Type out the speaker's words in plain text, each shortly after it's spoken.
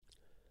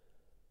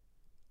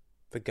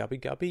The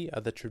Gubbi Gubbi are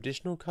the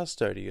traditional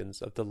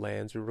custodians of the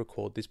lands we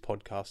record this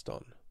podcast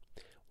on.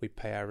 We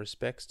pay our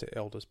respects to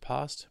elders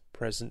past,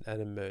 present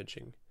and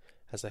emerging,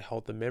 as they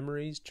hold the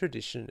memories,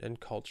 tradition and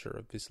culture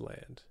of this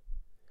land.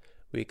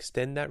 We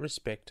extend that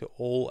respect to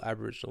all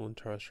Aboriginal and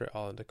Torres Strait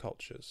Islander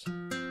cultures.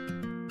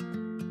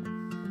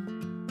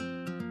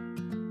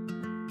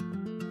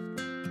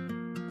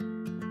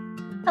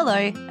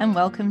 Hello and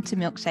welcome to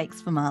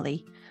Milkshakes for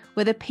Marley,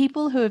 where the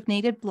people who have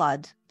needed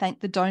blood thank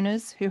the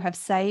donors who have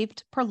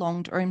saved,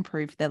 prolonged or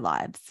improved their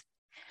lives.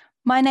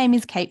 My name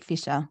is Kate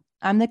Fisher.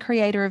 I'm the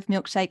creator of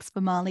Milkshakes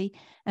for Marley,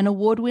 an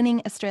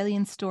award-winning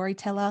Australian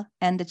storyteller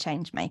and a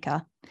change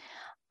maker.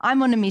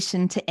 I'm on a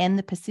mission to end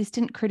the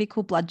persistent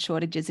critical blood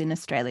shortages in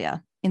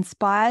Australia,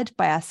 inspired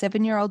by our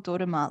 7-year-old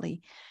daughter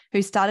Marley,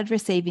 who started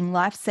receiving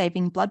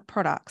life-saving blood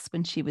products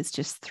when she was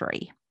just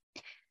 3.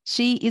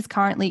 She is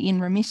currently in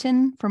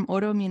remission from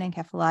autoimmune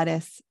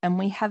encephalitis, and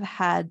we have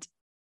had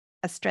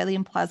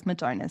Australian plasma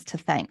donors to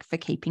thank for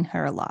keeping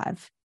her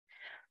alive.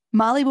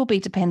 Marley will be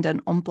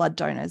dependent on blood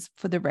donors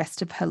for the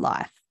rest of her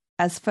life.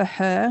 As for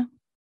her,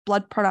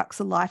 blood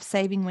products are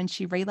life-saving when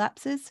she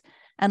relapses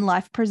and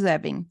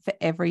life-preserving for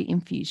every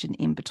infusion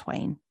in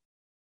between.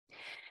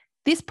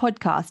 This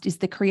podcast is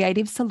the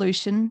creative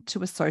solution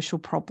to a social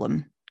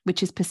problem,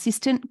 which is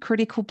persistent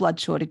critical blood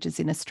shortages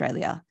in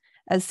Australia,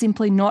 as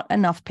simply not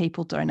enough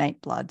people donate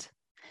blood.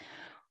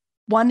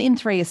 1 in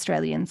 3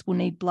 Australians will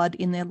need blood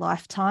in their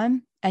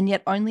lifetime, and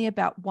yet only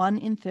about 1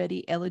 in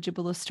 30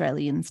 eligible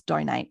Australians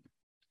donate.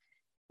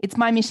 It's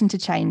my mission to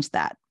change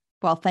that,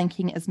 while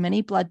thanking as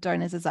many blood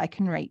donors as I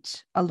can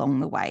reach along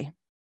the way.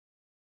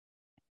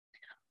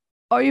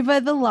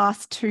 Over the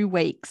last 2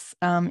 weeks,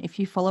 if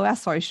you follow our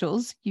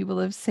socials, you will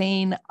have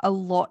seen a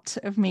lot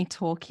of me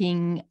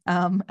talking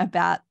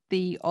about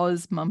the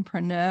Oz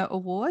Mumpreneur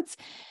Awards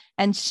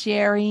and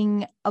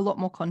sharing a lot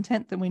more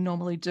content than we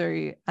normally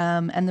do,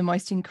 and the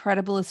most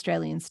incredible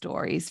Australian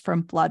stories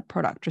from blood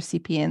product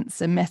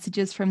recipients and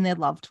messages from their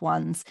loved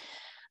ones.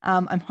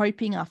 I'm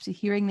hoping after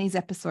hearing these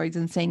episodes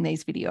and seeing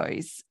these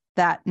videos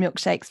that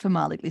Milkshakes for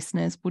Marley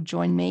listeners will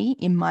join me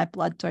in my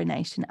blood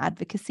donation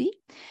advocacy.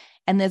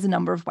 And there's a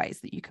number of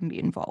ways that you can be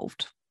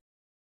involved.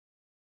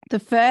 The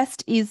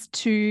first is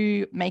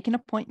to make an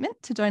appointment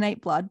to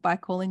donate blood by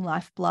calling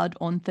Lifeblood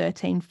on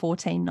 13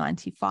 14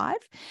 95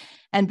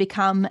 and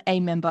become a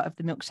member of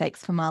the Milkshakes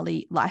for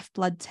Marley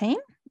Lifeblood team.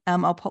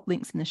 I'll pop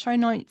links in the show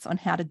notes on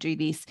how to do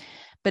this,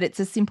 but it's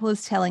as simple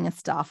as telling a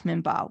staff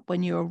member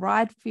when you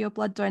arrive for your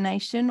blood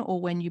donation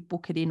or when you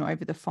book it in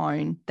over the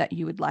phone that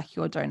you would like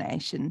your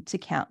donation to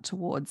count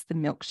towards the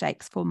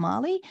Milkshakes for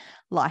Marley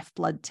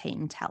Lifeblood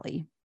team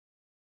tally.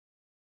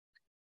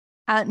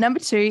 Number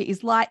 2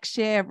 is like,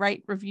 share,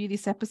 rate, review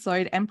this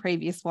episode and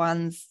previous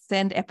ones.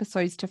 Send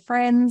episodes to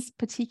friends,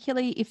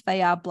 particularly if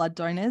they are blood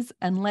donors,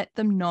 and let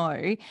them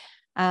know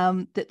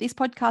that this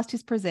podcast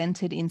is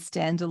presented in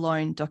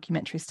standalone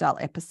documentary style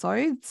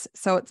episodes.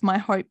 So it's my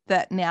hope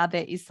that now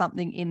there is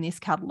something in this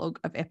catalogue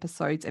of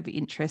episodes of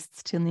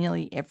interests to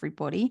nearly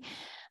everybody.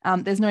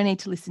 There's no need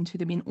to listen to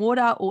them in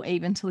order or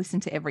even to listen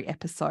to every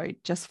episode.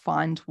 Just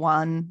find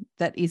one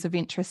that is of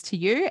interest to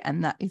you,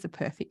 and that is a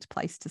perfect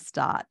place to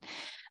start.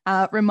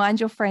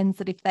 Remind your friends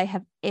that if they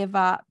have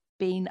ever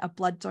been a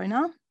blood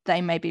donor, they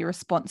may be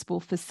responsible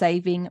for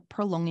saving,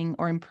 prolonging,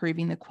 or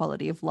improving the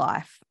quality of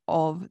life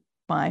of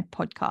my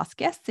podcast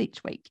guests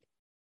each week.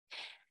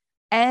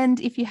 And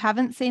if you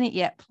haven't seen it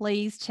yet,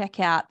 please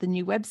check out the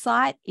new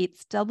website.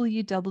 It's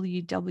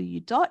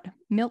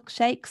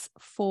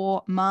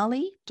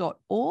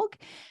www.milkshakesformarley.org.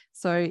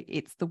 So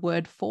it's the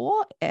word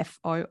for,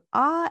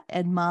 F-O-R,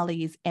 and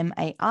Marley is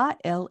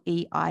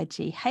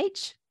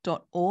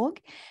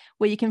MARLEIGH.org,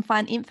 where you can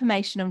find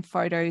information and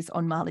photos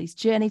on Marley's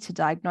journey to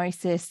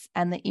diagnosis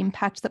and the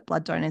impact that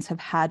blood donors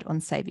have had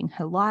on saving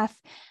her life.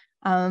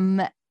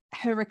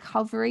 Her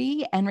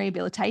recovery and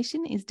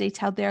rehabilitation is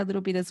detailed there a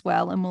little bit as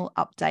well, and we'll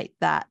update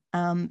that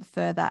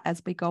further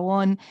as we go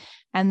on.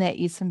 And there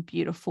is some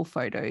beautiful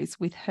photos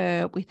with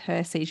her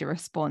seizure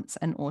response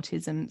and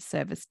autism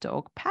service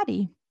dog,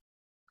 Patty.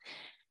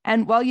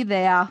 And while you're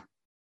there,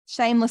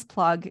 shameless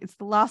plug, it's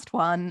the last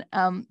one.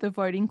 The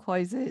voting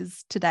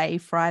closes today,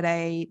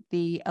 Friday,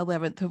 the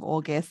 11th of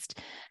August,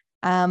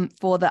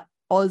 for the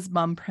Oz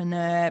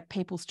Mumpreneur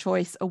People's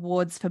Choice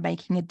Awards for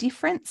Making a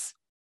Difference.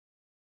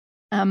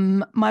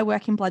 My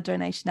work in blood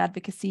donation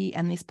advocacy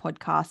and this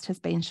podcast has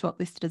been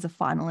shortlisted as a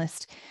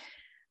finalist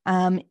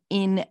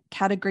in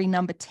category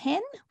number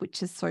 10,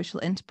 which is social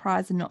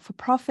enterprise and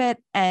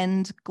not-for-profit,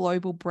 and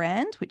global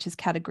brand, which is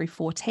category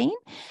 14.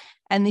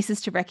 And this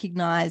is to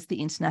recognise the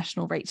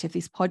international reach of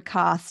this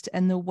podcast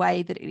and the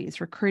way that it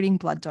is recruiting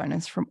blood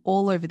donors from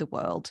all over the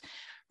world,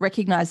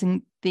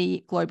 recognising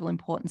the global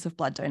importance of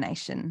blood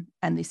donation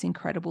and this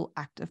incredible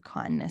act of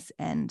kindness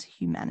and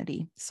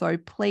humanity. So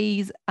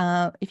please,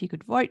 if you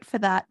could vote for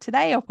that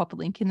today, I'll pop a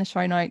link in the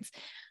show notes.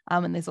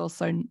 And there's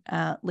also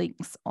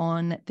links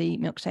on the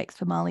Milkshakes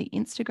for Marley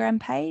Instagram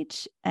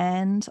page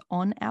and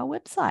on our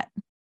website.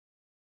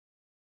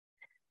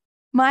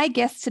 My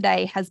guest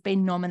today has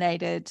been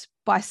nominated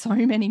by so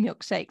many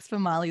milkshakes for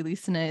Marley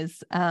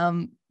listeners,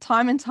 time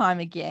and time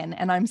again.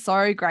 And I'm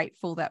so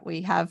grateful that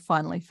we have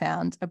finally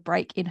found a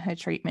break in her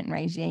treatment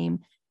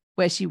regime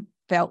where she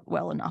felt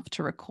well enough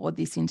to record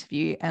this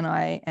interview. And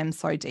I am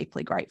so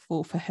deeply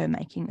grateful for her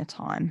making the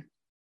time.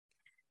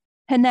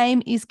 Her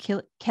name is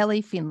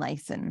Kellie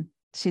Finlayson.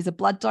 She's a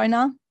blood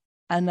donor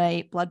and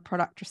a blood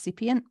product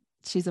recipient.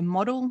 She's a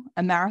model,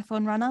 a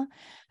marathon runner,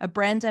 a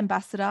brand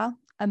ambassador,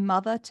 a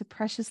mother to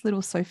precious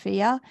little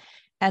Sophia,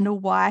 and a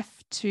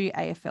wife to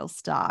AFL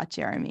star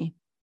Jeremy.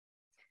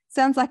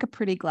 Sounds like a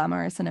pretty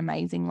glamorous and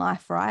amazing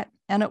life, right?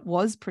 And it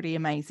was pretty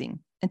amazing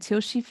until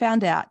she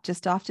found out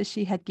just after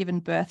she had given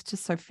birth to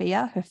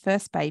Sophia, her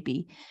first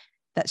baby,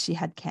 that she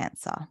had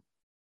cancer.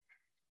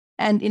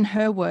 And in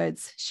her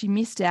words, she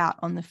missed out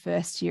on the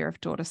first year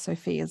of daughter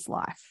Sophia's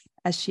life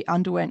as she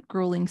underwent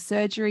grueling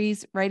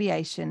surgeries,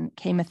 radiation,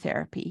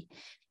 chemotherapy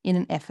in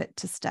an effort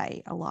to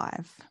stay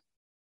alive.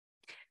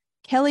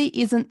 Kellie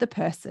isn't the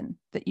person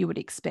that you would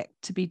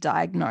expect to be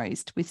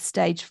diagnosed with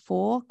stage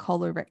 4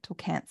 colorectal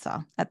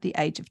cancer at the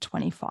age of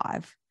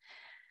 25.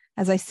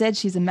 As I said,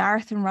 she's a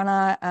marathon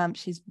runner.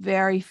 She's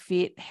very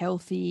fit,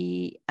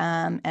 healthy,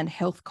 and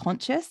health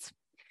conscious.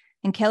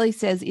 And Kellie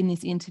says in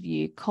this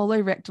interview,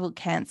 colorectal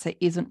cancer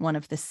isn't one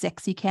of the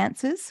sexy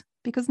cancers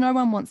because no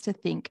one wants to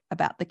think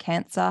about the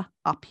cancer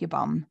up your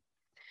bum.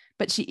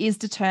 But she is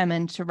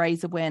determined to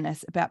raise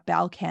awareness about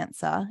bowel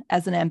cancer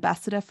as an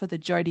ambassador for the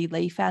Jodie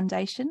Lee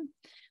Foundation,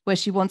 where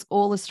she wants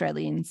all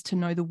Australians to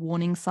know the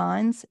warning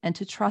signs and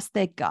to trust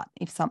their gut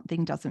if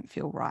something doesn't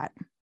feel right.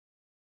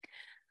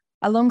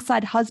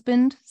 Alongside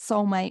husband,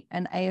 soulmate,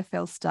 and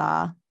AFL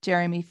star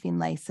Jeremy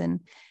Finlayson,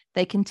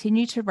 they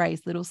continue to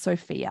raise little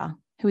Sophia,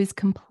 who is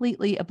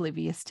completely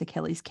oblivious to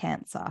Kellie's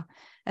cancer,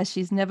 as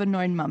she's never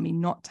known mummy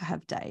not to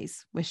have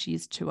days where she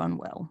is too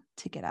unwell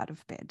to get out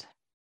of bed.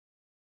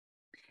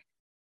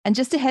 And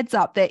just a heads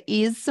up, there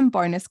is some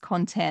bonus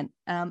content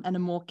and a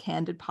more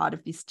candid part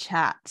of this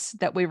chat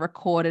that we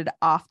recorded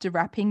after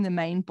wrapping the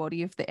main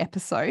body of the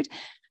episode.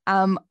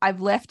 I've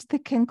left the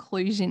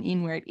conclusion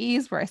in where it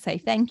is, where I say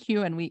thank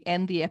you and we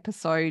end the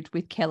episode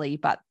with Kellie,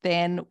 but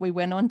then we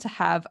went on to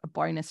have a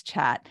bonus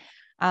chat.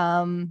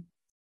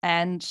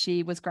 And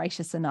she was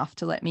gracious enough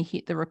to let me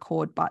hit the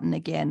record button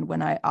again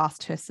when I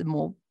asked her some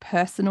more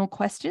personal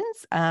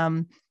questions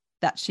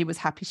that she was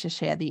happy to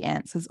share the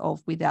answers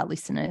of with our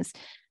listeners.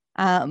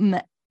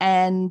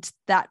 And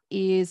that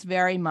is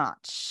very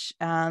much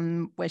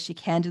where she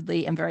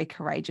candidly and very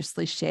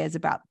courageously shares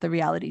about the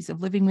realities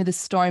of living with a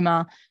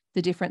stoma,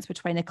 the difference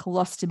between a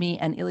colostomy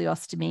and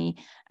ileostomy,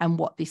 and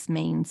what this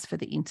means for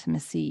the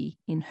intimacy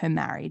in her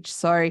marriage.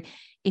 So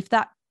if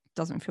that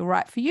doesn't feel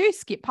right for you,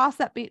 skip past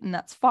that bit and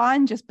that's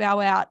fine. Just bow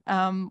out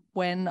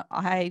when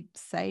I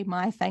say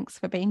my thanks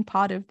for being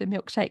part of the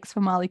Milkshakes for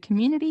Marley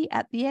community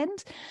at the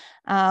end.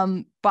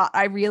 But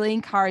I really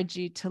encourage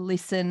you to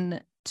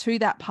listen to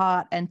that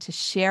part and to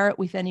share it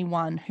with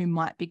anyone who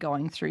might be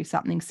going through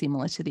something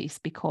similar to this,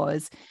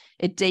 because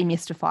it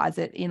demystifies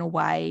it in a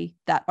way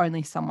that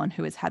only someone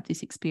who has had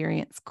this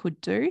experience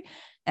could do.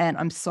 And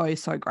I'm so,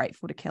 so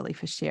grateful to Kellie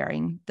for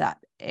sharing that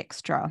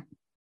extra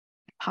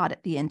part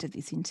at the end of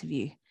this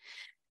interview.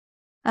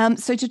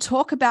 So to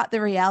talk about the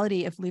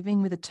reality of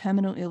living with a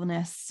terminal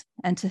illness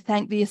and to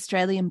thank the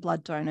Australian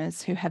blood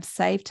donors who have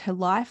saved her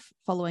life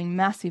following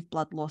massive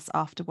blood loss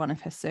after one of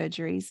her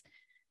surgeries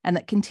and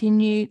that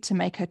continue to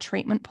make her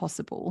treatment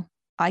possible,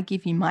 I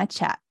give you my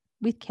chat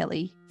with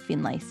Kellie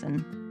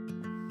Finlayson.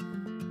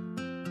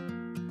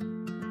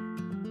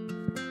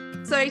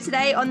 So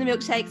today on the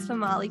Milkshakes for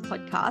Marley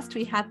podcast,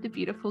 we have the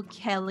beautiful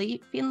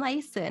Kellie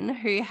Finlayson,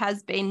 who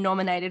has been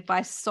nominated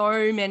by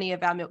so many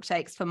of our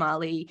Milkshakes for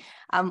Marley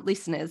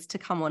listeners to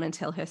come on and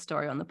tell her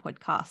story on the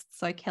podcast.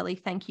 So Kellie,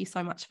 thank you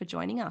so much for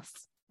joining us.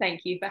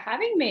 Thank you for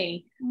having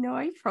me.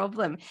 No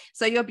problem.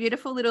 So your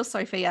beautiful little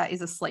Sophia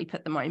is asleep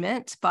at the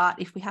moment, but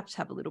if we have to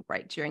have a little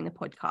break during the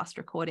podcast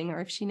recording or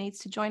if she needs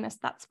to join us,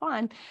 that's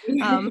fine.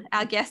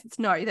 Our guests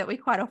know that we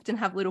quite often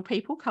have little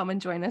people come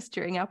and join us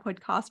during our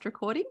podcast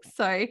recordings.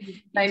 So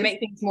they make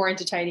things more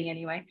entertaining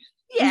anyway.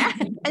 Yeah.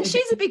 And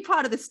she's a big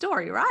part of the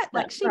story, right?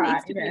 Like That's she right,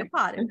 needs to be a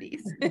part of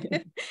this.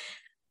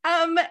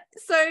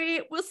 So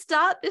we'll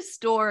start the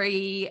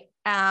story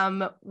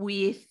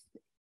with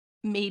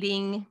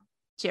meeting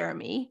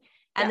Jeremy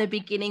and the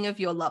beginning of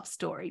your love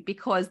story,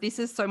 because this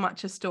is so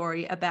much a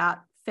story about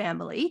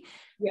family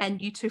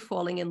and you two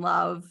falling in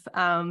love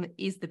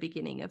is the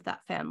beginning of that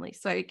family.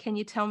 So can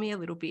you tell me a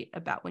little bit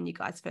about when you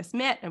guys first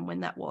met and when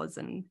that was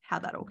and how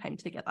that all came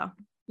together?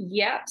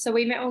 Yeah, so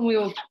we met when we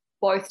were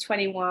both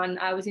 21.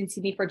 I was in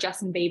Sydney for a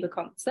Justin Bieber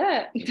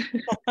concert.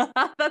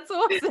 That's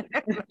awesome.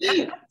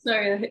 So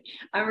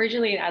I'm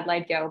originally an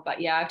Adelaide girl,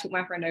 but yeah, I took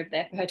my friend over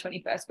there for her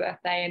 21st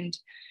birthday and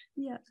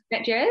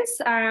met Jez.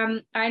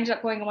 I ended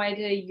up going away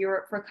to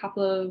Europe for a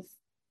couple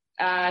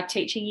of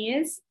teaching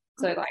years,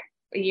 so like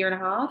a year and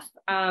a half,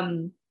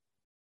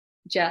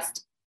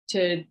 just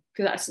to,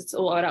 because that's just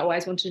all I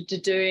always wanted to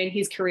do. And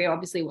his career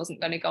obviously wasn't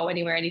going to go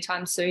anywhere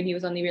anytime soon. He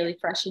was only really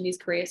fresh in his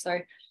career, so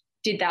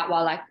did that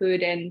while I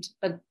could, and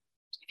a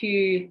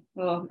few,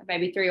 or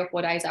maybe 3 or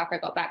 4 days after I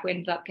got back, we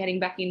ended up getting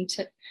back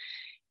into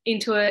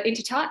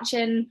touch,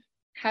 and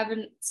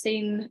haven't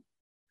seen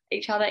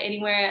each other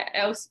anywhere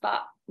else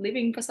but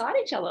living beside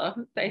each other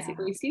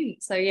basically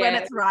since. So yeah, when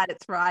it's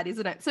right,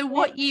 isn't it? So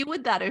what year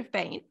would that have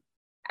been?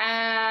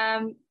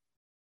 7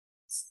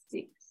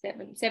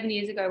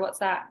 years ago. What's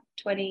that?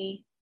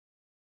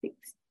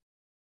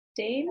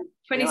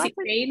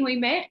 2016 we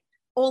met.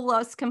 All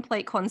lost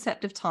complete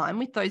concept of time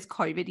with those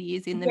COVID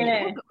years in the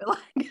middle. But we're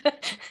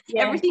like,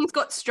 everything's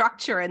got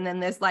structure, and then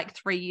there's like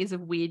 3 years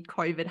of weird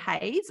COVID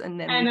haze, and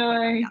then I know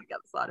the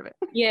other side of it.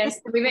 Yes,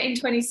 we met in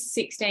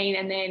 2016,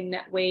 and then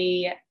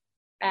we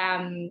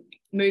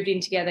moved in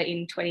together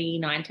in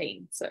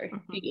 2019, so a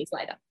few years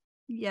later.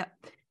 Yeah.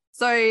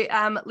 So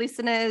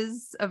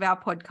listeners of our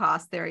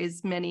podcast, there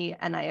is many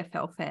an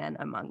AFL fan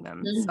among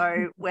them.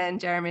 So when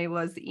Jeremy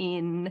was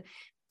in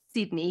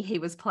Sydney, he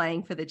was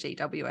playing for the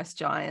GWS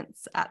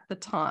Giants at the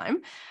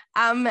time.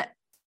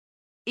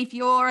 If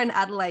you're an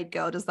Adelaide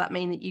girl, does that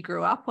mean that you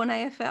grew up on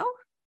AFL?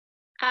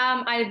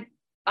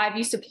 I've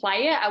used to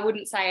play it. I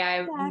wouldn't say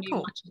I knew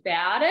much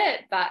about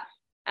it, but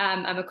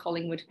I'm a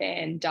Collingwood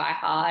fan, die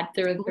hard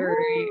through and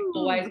through,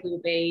 always will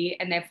be,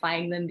 and they're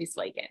playing them this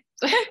weekend.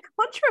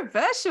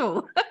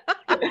 Controversial.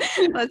 I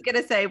was going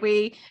to say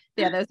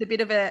there was a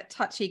bit of a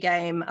touchy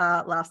game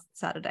last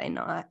Saturday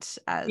night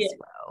as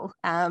well.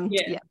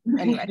 Anyway,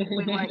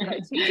 we won't go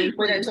too deep.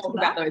 We don't talk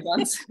about those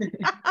ones.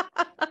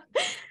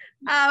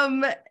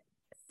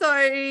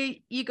 So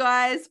you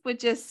guys were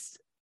just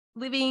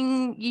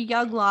living your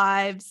young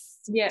lives,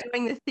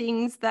 doing the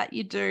things that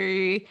you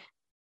do.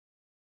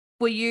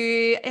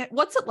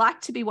 What's it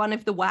like to be one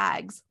of the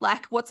wags?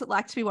 Like, what's it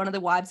like to be one of the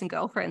wives and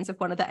girlfriends of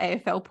one of the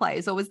AFL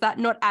players? Or was that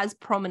not as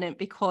prominent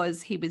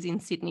because he was in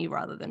Sydney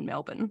rather than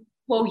Melbourne?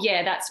 Well,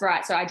 yeah, that's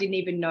right. So I didn't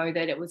even know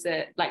that it was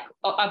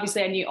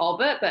obviously I knew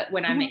of it, but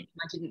when I met him,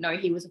 I didn't know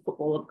he was a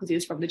footballer because he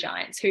was from the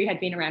Giants, who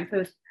had been around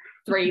for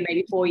 3,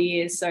 maybe 4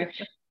 years. So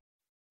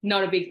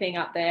not a big thing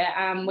up there.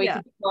 We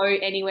could go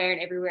anywhere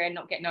and everywhere and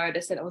not get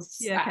noticed, and it was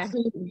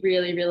actually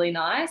really, really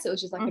nice. It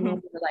was just like a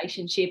normal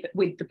relationship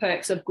with the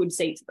perks of good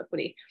seats at the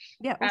footy.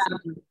 Yeah.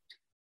 Awesome.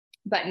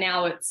 But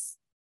now it's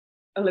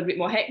a little bit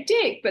more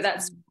hectic, but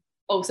that's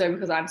also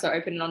because I'm so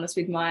open and honest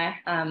with my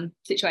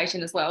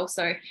situation as well.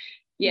 So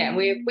yeah,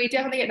 we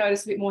definitely get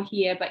noticed a bit more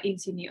here, but in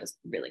Sydney it was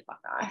really quite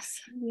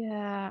nice.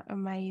 Yeah,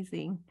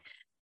 amazing.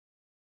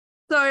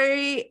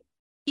 So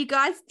you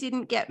guys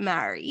didn't get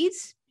married.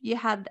 You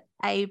had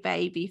a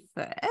baby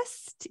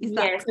first. Is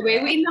that correct? So we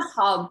were in the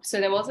hub,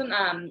 so there wasn't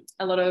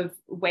a lot of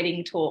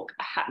wedding talk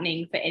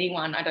happening for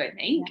anyone, I don't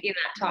think, in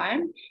that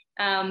time.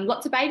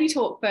 Lots of baby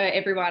talk for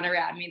everyone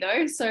around me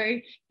though. So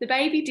the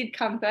baby did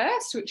come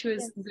first, which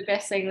was the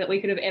best thing that we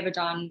could have ever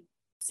done,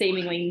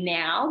 seemingly,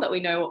 now that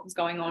we know what was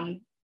going on.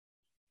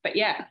 But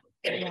yeah,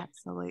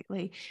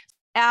 absolutely.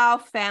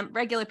 Our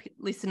regular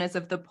listeners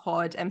of the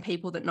pod and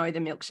people that know the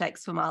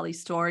Milkshakes for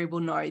Marley's story will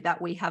know that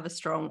we have a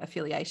strong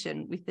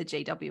affiliation with the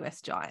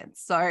GWS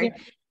Giants. So,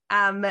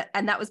 and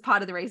that was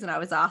part of the reason I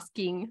was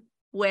asking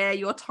where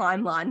your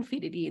timeline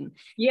fitted in.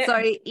 Yeah.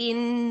 So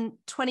in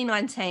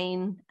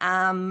 2019,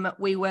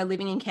 we were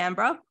living in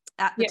Canberra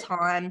at the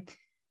time.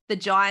 The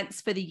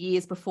Giants for the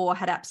years before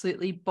had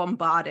absolutely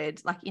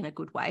bombarded, like in a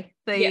good way,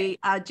 the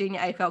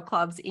junior AFL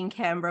clubs in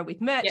Canberra with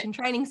merch and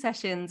training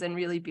sessions and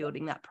really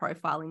building that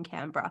profile in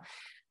Canberra.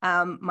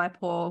 My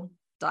poor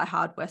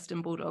diehard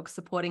Western Bulldogs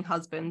supporting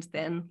husband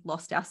then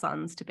lost our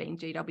sons to being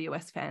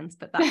GWS fans,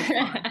 but that was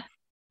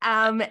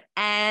fine.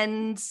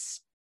 And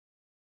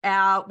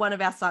one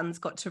of our sons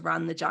got to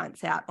run the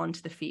Giants out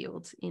onto the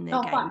field in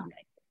their game. Fun.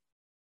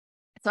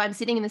 So I'm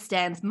sitting in the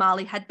stands.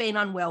 Marley had been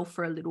unwell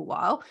for a little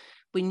while.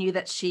 We knew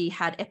that she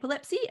had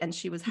epilepsy and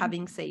she was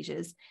having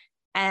seizures.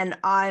 And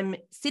I'm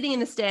sitting in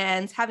the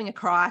stands having a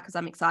cry because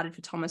I'm excited for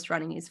Thomas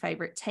running his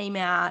favourite team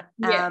out.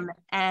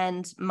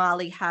 And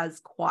Marley has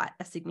quite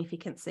a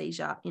significant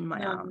seizure in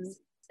my arms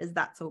as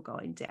that's all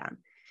going down.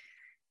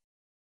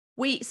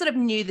 We sort of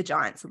knew the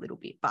Giants a little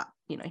bit, but,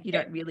 you know, you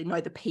don't really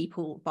know the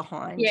people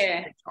behind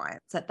the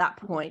Giants at that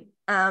point.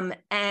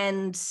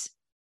 And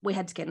we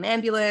had to get an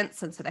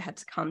ambulance, and so they had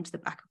to come to the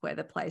back of where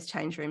the players'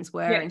 change rooms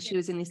were. And she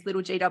was in this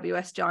little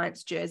GWS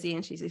Giants jersey,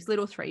 and she's this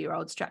little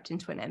 3-year-old strapped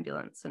into an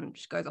ambulance, and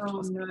she goes off to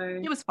hospital. No.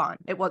 It was fine.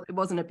 It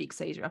wasn't a big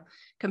seizure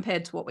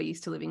compared to what we're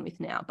used to living with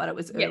now, but it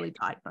was early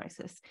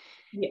diagnosis.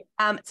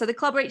 So the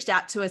club reached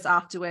out to us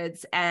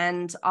afterwards,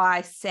 and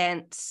I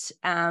sent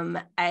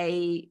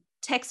a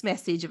text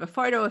message of a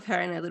photo of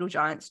her in her little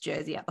Giants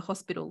jersey at the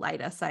hospital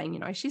later saying, you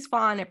know, she's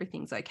fine,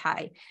 everything's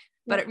okay.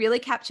 But it really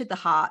captured the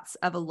hearts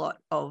of a lot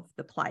of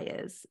the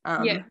players.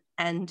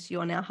 And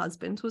your now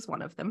husband was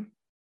one of them.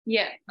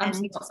 Yeah, I'm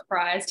not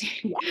surprised.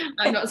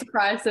 I'm not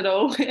surprised at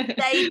all.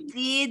 They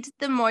did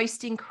the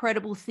most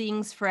incredible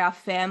things for our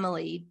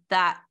family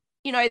that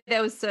you know,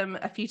 there was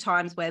a few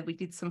times where we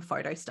did some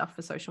photo stuff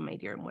for social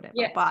media and whatever,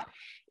 Yeah. but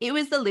it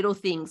was the little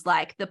things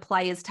like the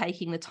players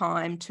taking the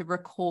time to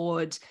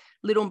record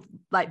little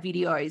like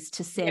videos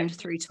to send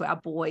through to our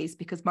boys,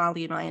 because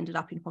Marley and I ended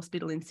up in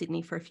hospital in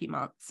Sydney for a few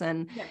months.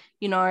 And,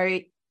 you know,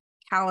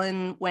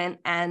 Callan went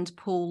and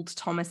pulled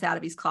Thomas out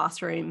of his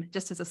classroom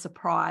just as a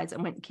surprise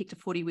and went and kicked a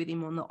footy with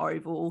him on the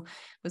oval.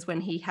 It was when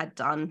he had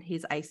done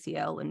his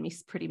ACL and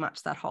missed pretty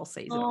much that whole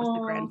season. It was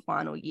the grand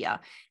final year.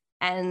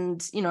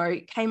 And, you know,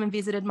 came and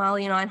visited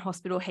Marley and I in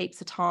hospital heaps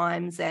of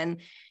times.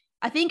 And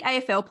I think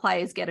AFL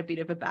players get a bit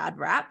of a bad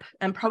rap,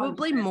 and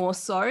probably more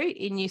so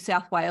in New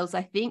South Wales,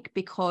 I think,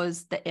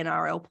 because the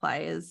NRL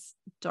players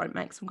don't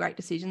make some great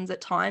decisions at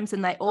times,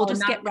 and they all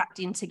just get wrapped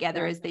in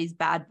together as these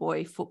bad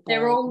boy football.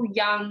 They're all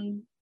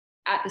young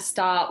at the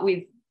start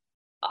with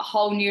a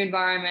whole new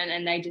environment,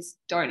 and they just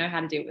don't know how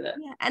to deal with it.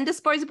 Yeah. And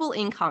disposable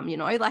income, you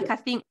know, like I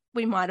think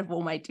we might have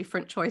all made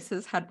different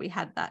choices had we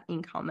had that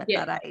income at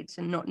that age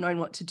and not knowing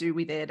what to do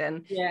with it.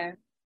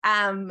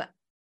 And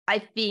I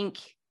think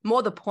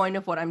more the point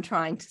of what I'm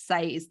trying to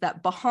say is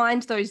that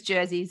behind those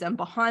jerseys and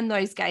behind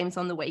those games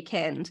on the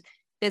weekend,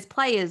 there's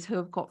players who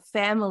have got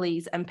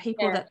families and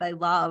people that they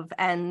love,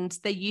 and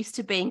they're used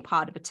to being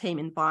part of a team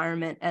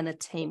environment and a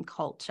team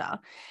culture.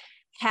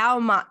 How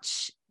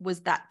much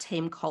was that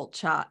team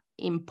culture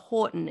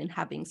important in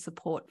having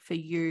support for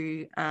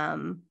you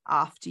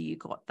after you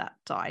got that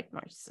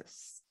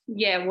diagnosis?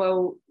 Yeah,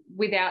 well,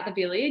 without the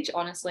village,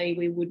 honestly,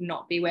 we would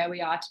not be where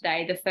we are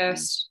today. The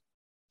first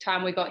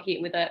time we got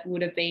hit with it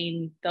would have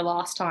been the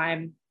last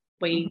time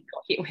we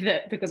got hit with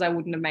it, because I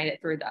wouldn't have made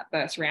it through that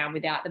first round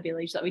without the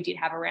village that we did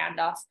have around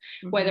us,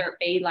 whether it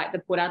be like the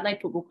Port Adelaide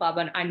Football Club.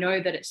 And I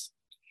know that it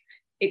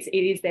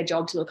is their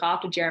job to look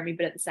after Jeremy,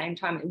 but at the same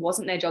time, it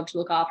wasn't their job to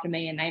look after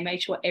me, and they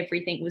made sure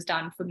everything was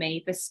done for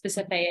me, for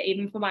Sophia,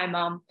 even for my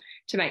mum,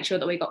 to make sure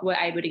that were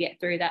able to get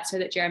through that, so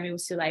that Jeremy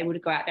was still able to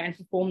go out there and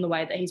perform the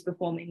way that he's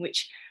performing,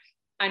 which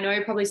I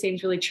know probably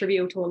seems really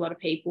trivial to a lot of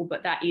people,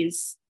 but that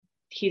is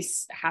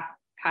his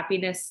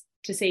happiness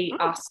to see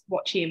us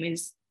watch him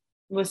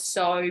was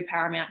so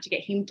paramount to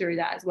get him through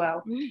that as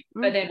well.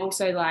 But then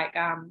also like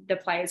the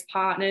players'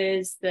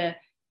 partners,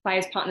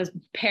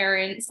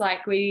 parents,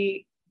 like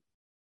we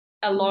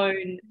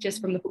alone just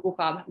from the football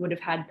club would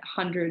have had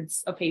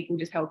hundreds of people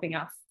just helping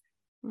us,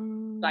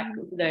 like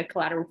the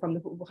collateral from the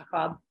football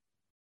club.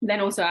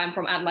 Then also I'm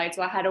from Adelaide,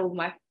 so I had all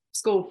my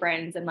school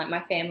friends and like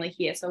my family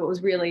here, so it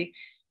was really,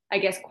 I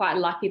guess, quite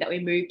lucky that we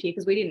moved here,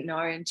 because we didn't know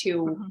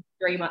until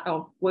 3 months.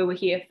 We were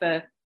here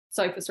for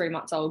 3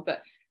 months old,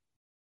 but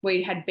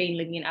we had been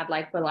living in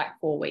Adelaide for like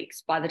 4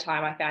 weeks by the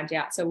time I found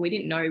out. So we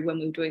didn't know when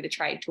we were doing the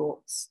trade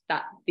talks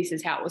that this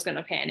is how it was going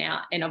to pan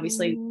out. And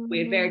obviously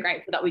we're very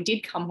grateful that we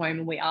did come home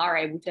and we are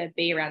able to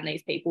be around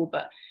these people.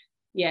 But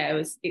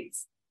yeah,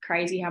 it's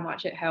crazy how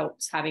much it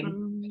helps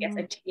having, I guess,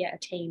 a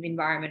team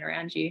environment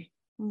around you.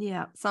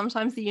 Yeah,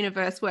 sometimes the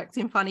universe works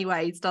in funny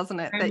ways, doesn't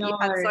it? That you've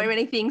had so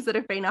many things that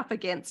have been up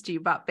against you,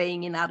 but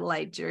being in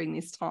Adelaide during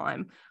this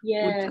time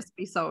would just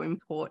be so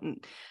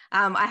important.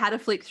 I had a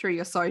flick through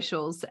your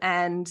socials,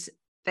 and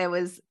there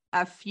was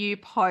a few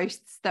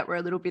posts that were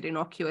a little bit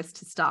innocuous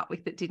to start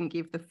with that didn't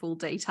give the full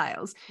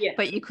details.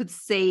 But you could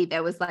see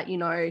there was like, you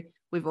know,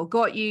 we've all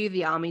got you,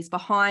 the army's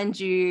behind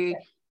you.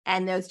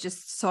 And there's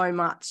just so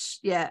much,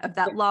 of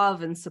that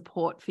love and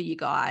support for you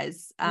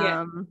guys.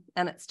 And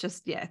it's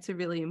just, it's a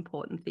really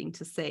important thing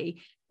to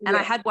see. And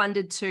I had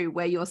wondered too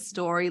where your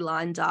story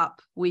lined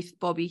up with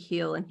Bobby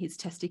Hill and his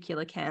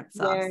testicular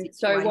cancer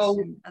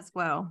situation as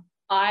well.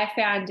 I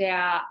found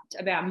out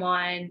about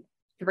mine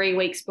 3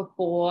 weeks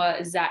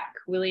before Zach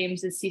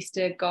Williams'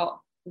 sister got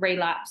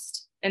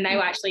relapsed. And they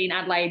were actually in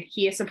Adelaide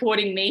here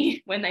supporting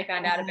me when they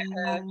found out about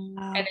her.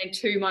 And then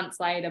 2 months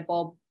later,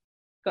 Bob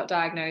got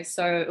diagnosed.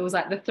 So it was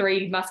like the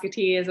three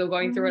musketeers all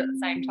going through it at the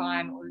same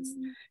time. It was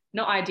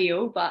not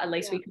ideal, but at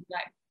least we could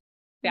like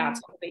bounce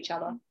off of each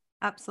other.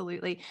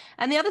 Absolutely.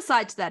 And the other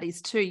side to that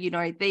is too, you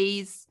know,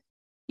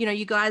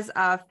 you guys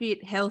are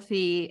fit,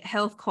 healthy,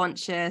 health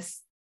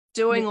conscious,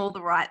 doing all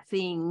the right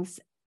things,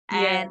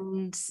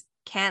 and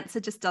cancer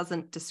just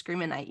doesn't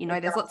discriminate. You know,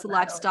 there's lots of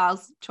lifestyle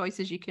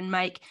choices you can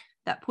make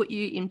that put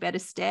you in better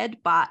stead,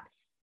 but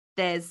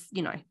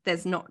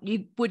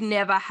you would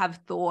never have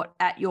thought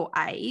at your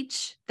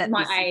age that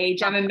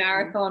I'm a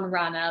marathon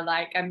runner,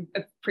 like I'm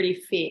a pretty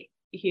fit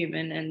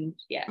human, and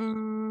I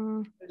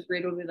was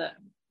riddled with it.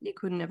 You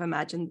couldn't have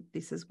imagined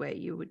this is where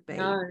you would be.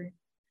 No.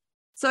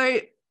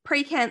 So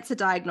pre-cancer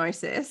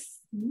diagnosis,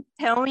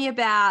 tell me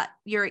about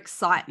your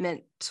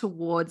excitement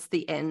towards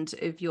the end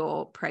of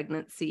your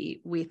pregnancy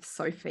with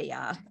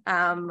Sophia.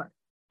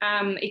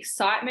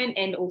 Excitement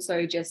and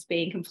also just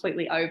being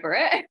completely over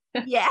it.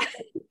 Yeah.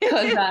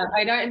 Because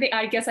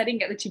I guess I didn't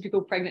get the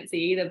typical pregnancy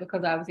either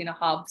because I was in a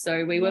hub.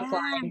 So we were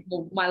flying,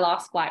 well, my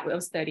last flight I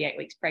was 38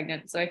 weeks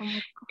pregnant. So it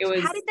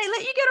was. How did they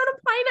let you get on a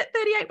plane at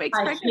 38 weeks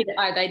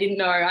pregnant? They didn't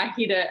know. I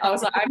hit it. I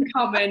was like, I'm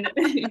coming.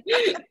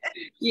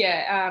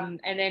 Yeah.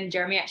 And then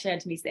Jeremy actually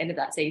had to miss the end of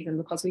that season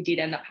because we did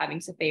end up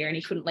having Sophia and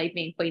he couldn't leave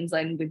me in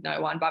Queensland with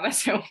no one by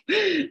myself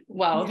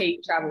while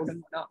he travelled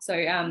and whatnot. So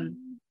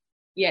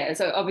yeah,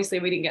 so obviously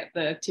we didn't get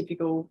the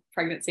typical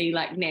pregnancy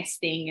like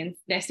nesting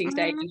stage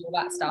and all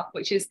that stuff,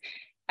 which is,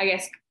 I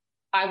guess,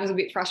 I was a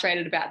bit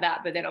frustrated about that.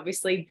 But then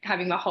obviously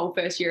having my whole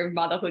first year of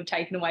motherhood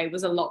taken away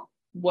was a lot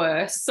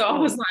worse. So I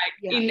was like,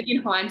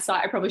 in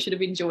hindsight, I probably should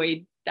have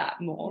enjoyed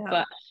that more.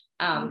 But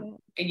and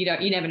you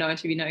never know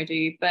until you know, do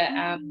you? But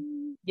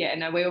yeah,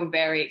 no, we were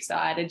very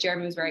excited.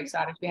 Jeremy was very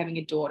excited to be having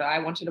a daughter. I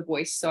wanted a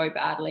boy so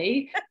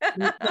badly.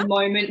 The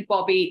moment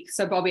Bobby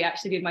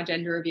actually did my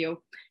gender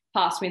reveal,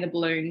 passed me the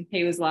balloon,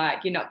 he was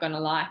like, "You're not going to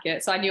like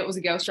it." So I knew it was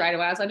a girl straight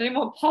away. I was like, "I don't even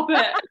want to pop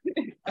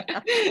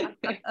it."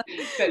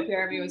 But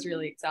Jeremy was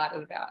really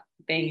excited about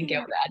being a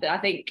girl dad. I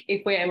think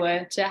if we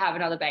were to have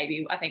another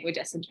baby, I think we're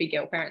destined to be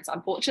girl parents,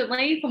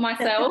 unfortunately for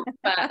myself,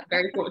 but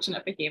very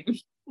fortunate for him.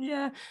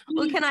 Yeah.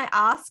 Well, can I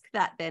ask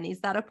that then?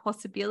 Is that a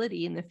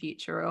possibility in the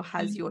future, or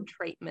has your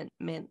treatment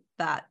meant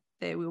that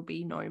there will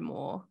be no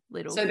more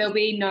little? So there'll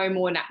be no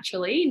more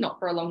naturally, not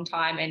for a long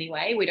time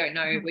anyway. We don't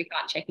know. We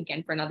can't check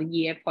again for another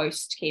year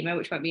post chemo,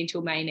 which won't be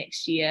until May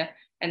next year.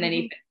 And then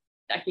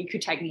it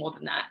could take more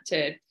than that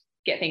to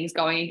get things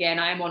going again.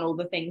 I am on all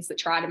the things that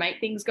try to make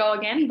things go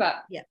again, but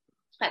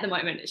at the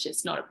moment it's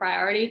just not a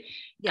priority.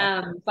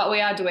 But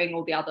we are doing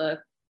all the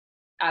other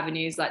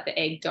avenues like the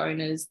egg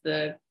donors,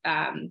 the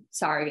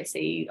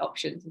surrogacy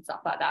options and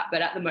stuff like that.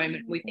 But at the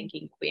moment we're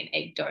thinking it'll be an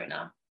egg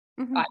donor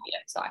IVF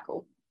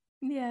cycle.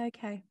 Yeah,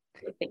 okay.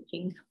 We're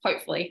thinking,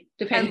 hopefully,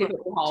 depending if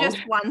it will hold.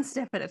 Just one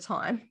step at a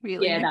time,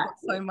 really. You've got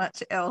so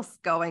much else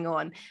going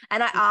on.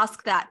 And I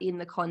ask that in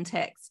the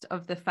context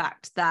of the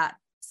fact that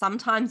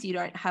sometimes you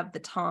don't have the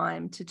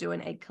time to do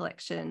an egg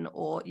collection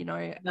or,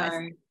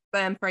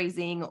 sperm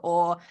freezing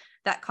or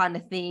that kind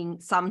of thing.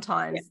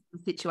 Sometimes the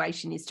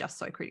situation is just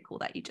so critical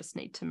that you just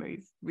need to move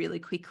really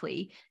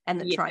quickly, and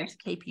that trying to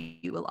keep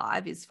you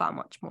alive is far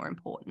much more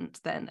important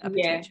than a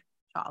potential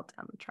child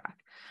down the track.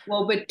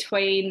 Well,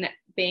 between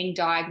being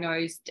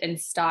diagnosed and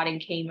starting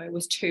chemo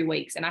was 2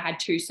 weeks, and I had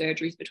 2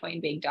 surgeries between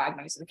being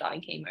diagnosed and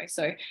starting chemo,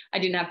 so I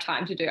didn't have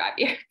time to do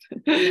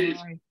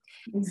IVF.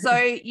 So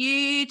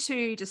you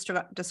two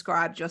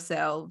described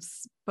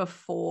yourselves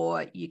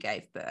before you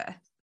gave birth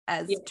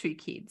as 2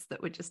 kids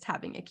that were just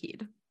having a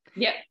kid.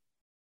 Yep.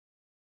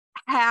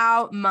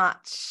 How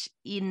much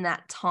in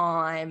that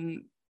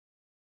time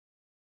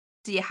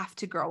do you have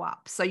to grow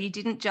up? So you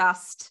didn't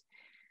just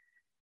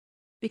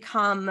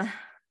become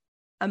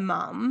a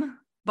mum,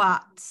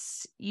 but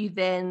you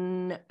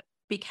then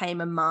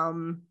became a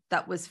mum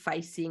that was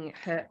facing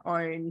her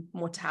own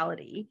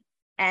mortality.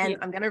 And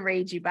I'm going to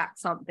read you back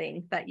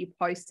something that you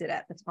posted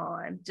at the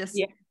time, just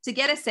to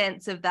get a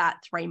sense of that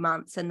 3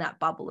 months and that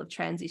bubble of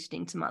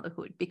transitioning to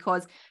motherhood,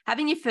 because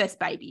having your first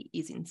baby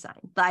is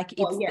insane. Like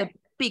it's the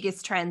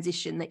biggest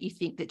transition that you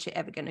think that you're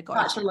ever going to go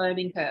Such a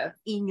learning curve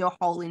in your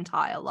whole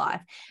entire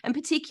life. And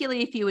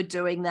particularly if you were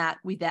doing that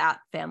without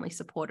family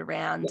support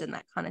around and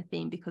that kind of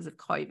thing because of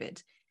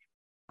COVID.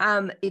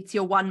 It's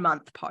your 1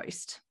 month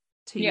post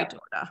to your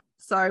daughter.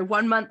 So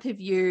 1 month of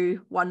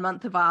you, 1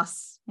 month of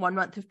us, 1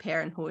 month of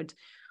parenthood,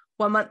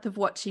 1 month of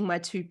watching my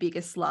 2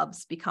 biggest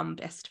loves become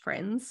best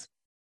friends.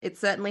 It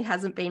certainly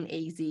hasn't been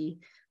easy,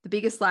 the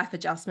biggest life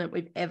adjustment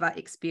we've ever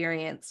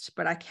experienced,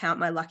 but I count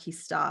my lucky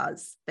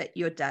stars that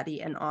your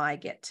daddy and I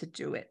get to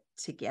do it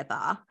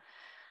together.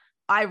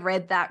 I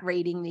read that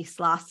reading this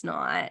last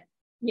night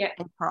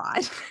and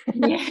cried.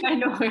 Yeah, I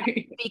know.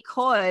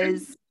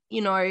 Because,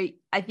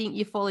 I think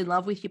you fall in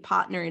love with your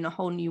partner in a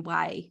whole new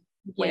way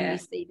when you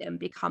see them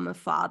become a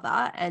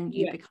father and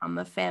you become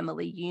a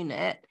family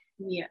unit.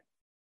 Yeah.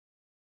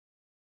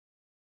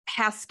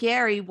 How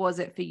scary was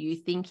it for you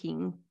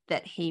thinking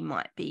that he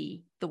might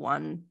be the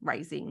one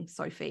raising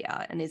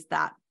Sophia? And is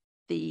that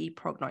the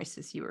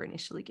prognosis you were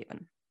initially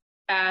given?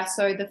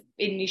 So the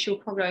initial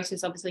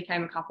prognosis obviously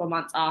came a couple of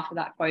months after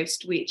that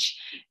post,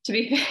 which, to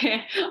be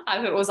fair, I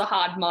thought it was a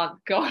hard month.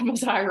 God,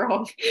 was I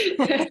wrong?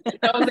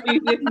 That was the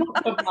easiest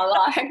month of my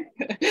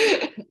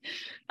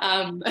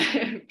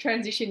life.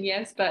 Transition,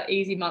 yes, but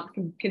easy month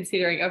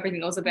considering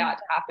everything that was about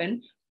to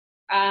happen.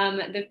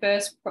 The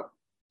first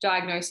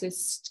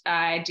diagnosis,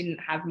 I didn't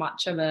have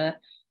much of a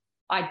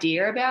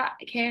idea about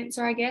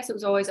cancer, I guess. It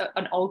was always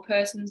an old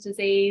person's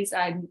disease.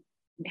 I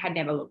had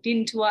never looked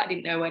into it. I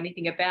didn't know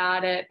anything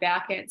about it.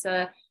 Bowel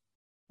cancer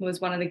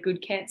was one of the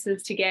good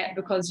cancers to get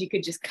because you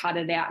could just cut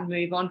it out and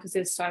move on because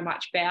there's so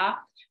much bowel.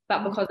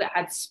 But because it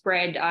had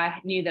spread,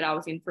 I knew that I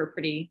was in for a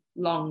pretty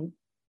long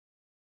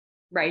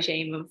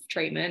regime of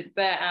treatment.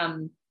 But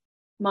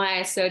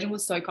my surgeon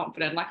was so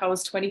confident. Like I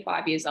was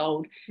 25 years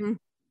old.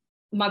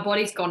 my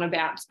body's gone a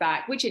bounce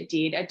back, which it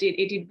did. It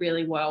did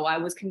really well. I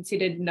was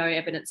considered no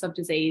evidence of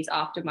disease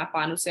after my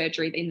final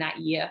surgery in that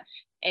year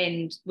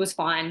and was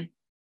fine.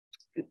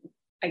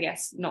 I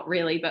guess not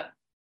really, but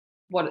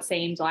what it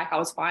seemed like, I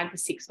was fine for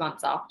 6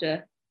 months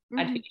after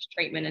I'd finished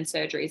treatment and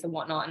surgeries and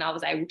whatnot. And I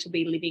was able to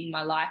be living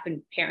my life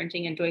and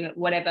parenting and doing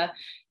whatever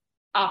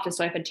after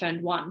Soph had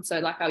turned 1. So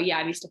like,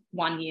 I missed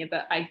 1 year,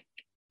 but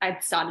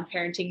I'd started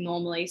parenting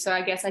normally. So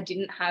I guess I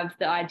didn't have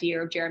the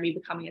idea of Jeremy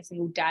becoming a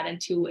single dad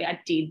until I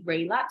did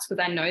relapse,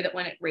 because I know that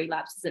when it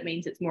relapses, it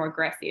means it's more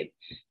aggressive.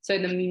 So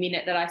the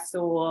minute that I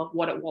saw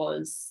what it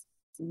was,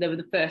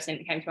 the first thing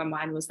that came to my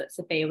mind was that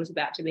Sophia was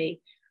about to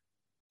be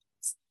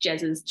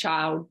Jez's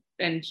child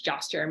and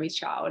just Jeremy's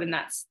child. And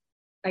that's,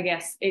 I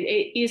guess,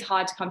 it is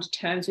hard to come to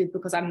terms with,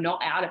 because I'm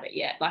not out of it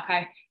yet. Like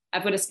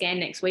I've got a scan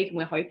next week and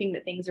we're hoping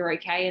that things are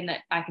okay and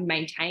that I can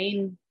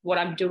maintain what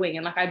I'm doing.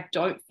 And like, I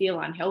don't feel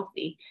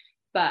unhealthy,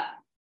 but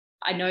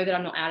I know that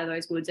I'm not out of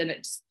those woods, and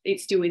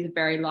it still is a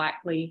very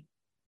likely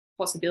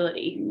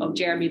possibility of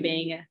Jeremy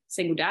being a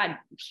single dad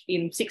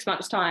in 6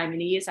 months' time,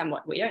 in a year's time.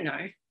 What we don't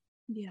know.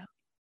 Yeah.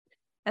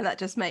 And that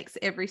just makes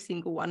every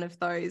single one of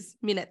those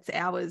minutes,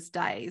 hours,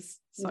 days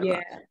so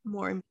much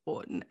more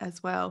important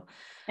as well.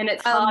 And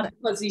it's hard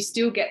because you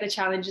still get the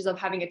challenges of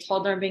having a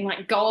toddler and being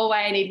like, go away,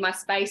 I need my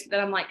space. But then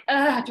I'm like,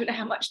 I don't know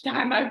how much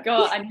time I've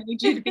got. I need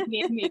you to be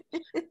near me,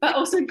 but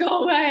also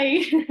go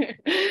away.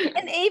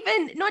 And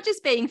even not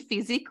just being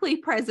physically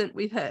present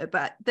with her,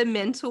 but the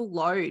mental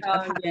load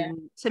of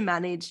having to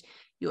manage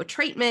your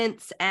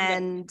treatments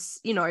and,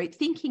 you know,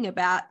 thinking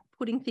about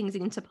putting things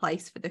into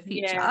place for the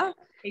future. Yeah.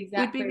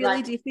 Exactly. It would be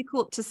really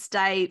difficult to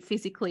stay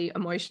physically,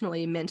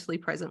 emotionally, and mentally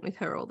present with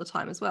her all the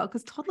time as well,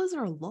 because toddlers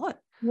are a lot.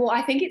 Well,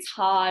 I think it's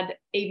hard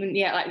even,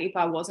 like if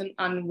I wasn't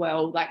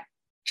unwell, like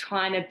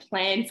trying to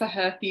plan for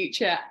her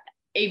future,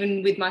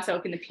 even with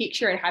myself in the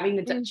picture and having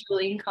the dual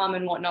income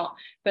and whatnot.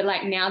 But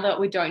like now that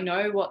we don't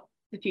know what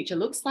the future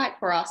looks like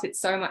for us, it's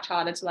so much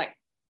harder to, like,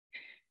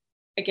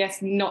 I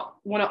guess, not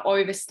want to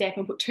overstep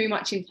and put too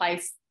much in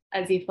place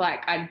as if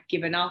like I'd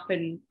given up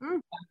and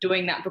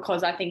doing that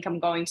because I think I'm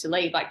going to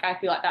leave. Like, I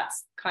feel like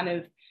that's kind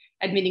of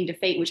admitting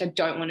defeat, which I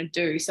don't want to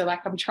do. So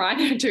like, I'm trying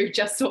to do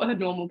just what a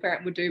normal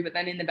parent would do, but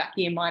then in the back of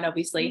your mind,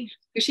 obviously,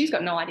 because she's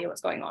got no idea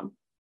what's going on.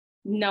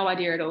 No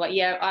idea at all. Like,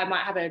 I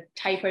might have a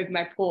tape over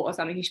my port or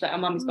something. She's like, oh,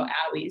 mummy's got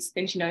owies.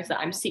 Then she knows that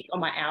I'm sick on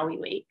my owie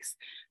weeks.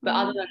 But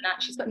other than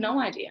that, she's got no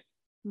idea.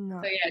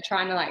 No. So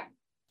trying to like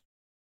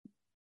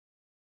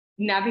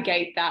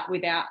navigate that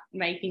without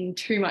making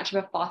too much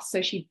of a fuss,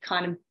 so she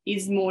kind of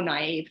is more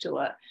naive to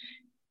it,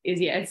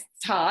 it's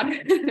hard.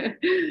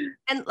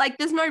 And like,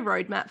 there's no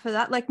roadmap for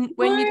that. Like,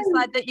 when you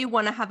decide that you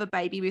want to have a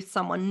baby with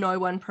someone, no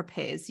one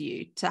prepares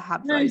you to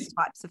have those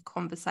types of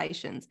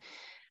conversations.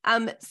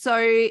 So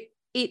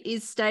it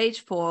is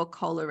stage 4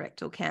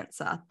 colorectal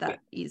cancer. That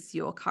is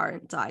your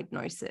current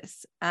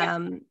diagnosis.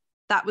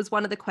 That was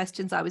one of the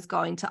questions I was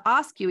going to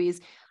ask you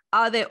is,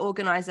 are there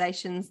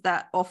organisations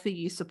that offer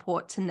you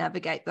support to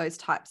navigate those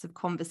types of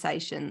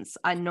conversations?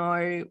 I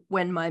know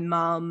when my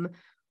mum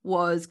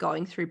was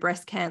going through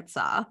breast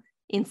cancer,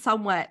 in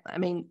some way, I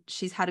mean,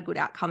 she's had a good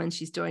outcome and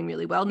she's doing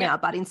really well now,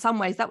 but in some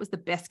ways that was the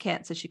best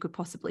cancer she could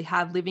possibly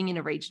have, living in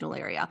a regional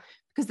area,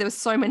 because there were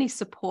so many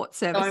support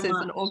services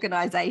and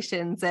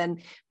organisations,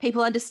 and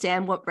people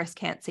understand what breast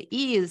cancer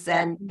is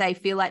and they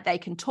feel like they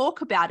can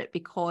talk about it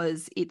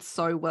because it's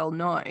so well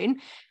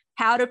known.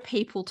 How do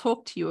people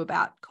talk to you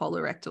about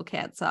colorectal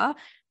cancer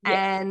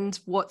and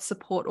what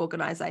support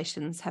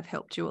organisations have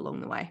helped you along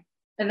the way?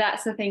 And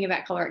that's the thing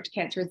about colorectal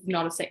cancer, it's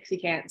not a sexy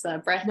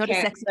cancer. Breast not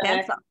cancer, a sexy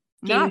cancer.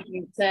 Skin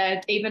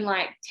cancer, even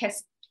like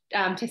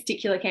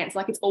testicular cancer,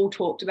 like it's all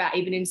talked about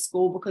even in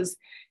school, because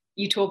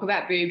you talk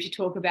about boobs, you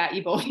talk about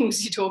your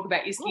balls, you talk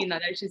about your skin.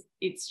 Like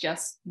it's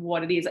just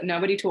what it is. Like,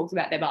 nobody talks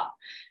about their butt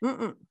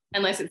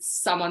unless it's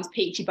someone's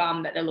peachy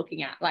bum that they're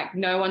looking at. Like,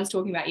 no one's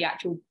talking about your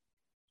actual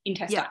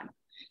intestine.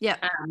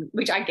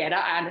 Which I get it.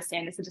 I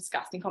understand it's a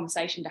disgusting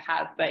conversation to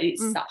have, but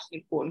it's such an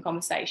important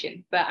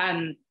conversation. But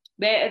I'm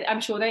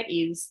sure there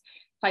is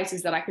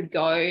places that I could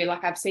go.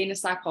 Like, I've seen a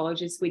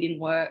psychologist, we didn't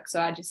work,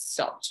 so I just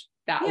stopped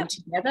that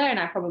altogether, and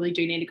I probably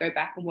do need to go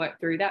back and work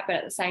through that. But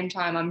at the same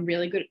time, I'm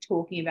really good at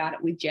talking about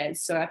it with Jez,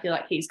 so I feel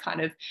like he's kind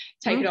of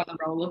taken on the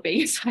role of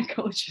being a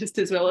psychologist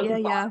as well as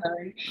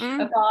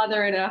a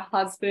father and a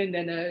husband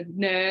and a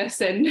nurse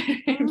and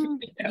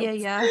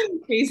everything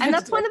else. And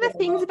that's one of the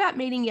things about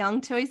meeting young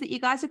too, is that you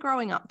guys are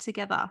growing up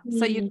together.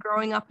 So you're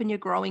growing up and you're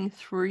growing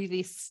through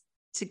this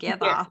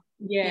together.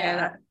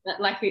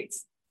 Like,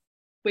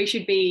 we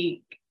should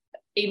be,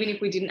 even if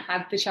we didn't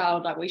have the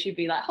child, like we should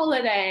be like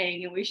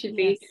holidaying, and we should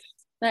be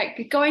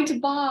like going to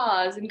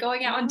bars and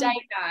going out on date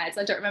nights.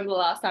 I don't remember the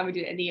last time we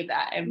did any of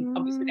that, and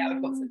obviously now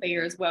we've got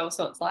Sophia as well,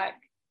 so it's like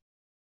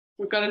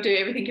we've got to do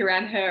everything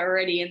around her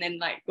already. And then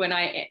like when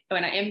I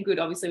am good,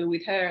 obviously we're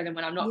with her, and then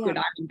when I'm not good,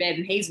 I'm in bed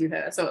and he's with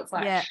her, so it's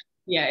like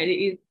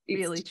it's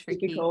really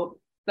tricky. difficult.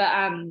 But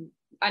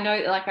I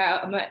know, like,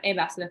 I'm an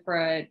ambassador for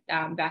a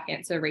back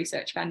cancer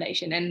research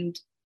foundation, and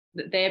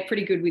they're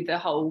pretty good with the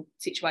whole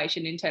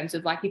situation in terms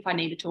of like, if I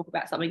need to talk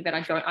about something that I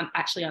don't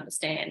actually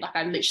understand, like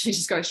I literally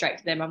just go straight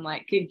to them. I'm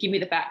like, give me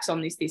the facts on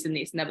this, this and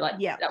this. And they'll be like,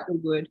 yeah, that will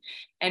be good.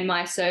 And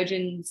my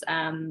surgeon's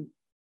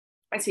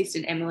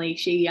assistant, Emily,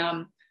 she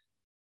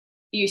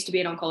used to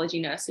be an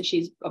oncology nurse. So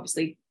she's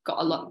obviously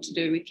got a lot to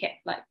do with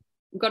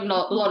got a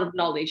lot of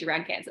knowledge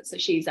around cancer. So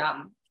she's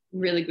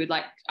really good.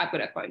 Like I've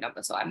got her phone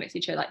number, so I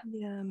message her like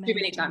too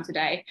many times a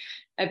day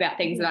about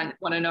things that I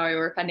want to know,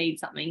 or if I need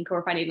something, or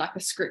if I need like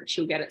a script,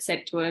 she'll get it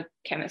sent to a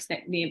chemist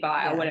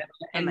nearby or whatever.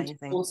 And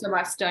also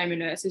my stoma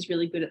nurse is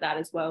really good at that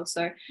as well.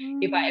 So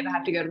if I ever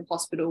have to go to the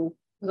hospital,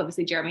 because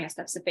obviously Jeremy has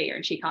to have Sophia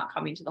and she can't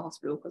come into the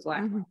hospital because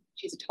like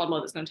she's a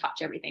toddler that's going to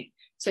touch everything.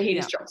 So he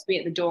just drops me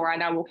at the door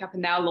and I walk up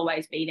and they'll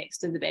always be next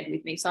to the bed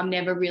with me. So I'm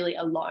never really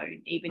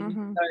alone,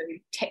 even though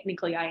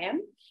technically I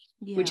am.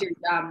 Which is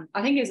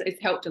I think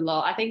it's helped a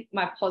lot. I think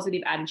my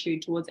positive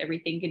attitude towards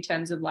everything in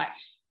terms of like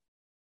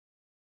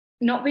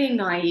not being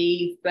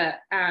naive, but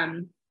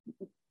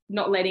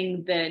not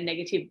letting the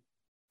negative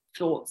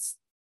thoughts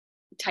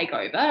take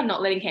over,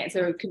 not letting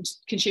cancer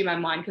consume my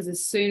mind, because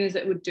as soon as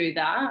it would do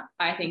that,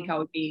 I think I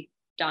would be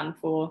done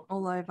for.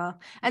 All over.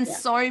 And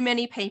so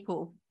many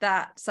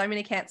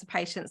cancer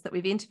patients that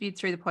we've interviewed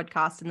through the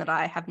podcast and that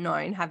I have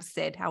known have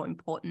said how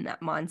important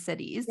that mindset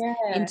is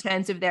in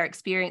terms of their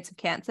experience of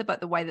cancer, but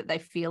the way that they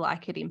feel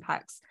like it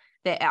impacts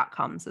their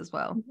outcomes as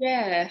well.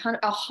 Yeah,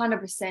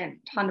 100%.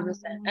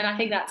 And I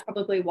think that's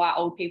probably why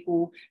old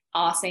people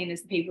are seen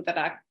as the people that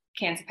are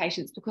cancer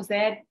patients, because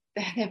they've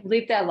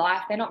lived their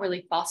life. They're not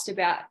really fussed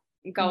about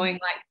going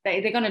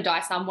like they're going to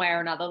die somewhere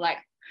or another. Like,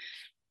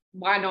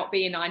 why not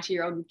be a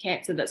 90-year-old with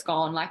cancer that's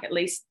gone? Like, at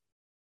least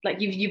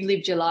like you've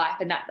lived your life,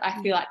 and that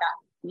I feel like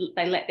that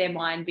they let their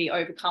mind be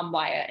overcome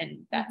by it, and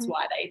that's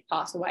why they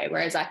pass away.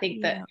 Whereas I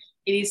think that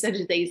it is a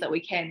disease that we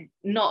can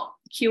not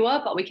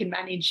cure, but we can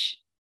manage,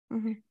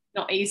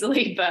 not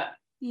easily, but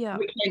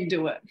we can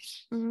do it.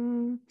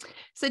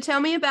 So tell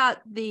me about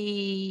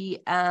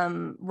the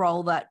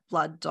role that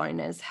blood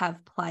donors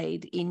have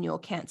played in your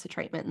cancer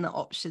treatment and the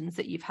options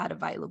that you've had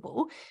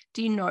available.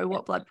 Do you know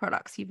what blood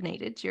products you've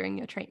needed during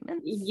your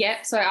treatment?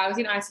 Yeah, so I was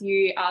in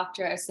ICU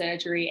after a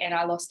surgery and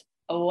I lost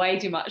way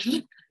too much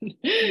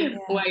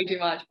way too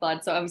much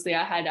blood. So obviously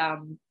I had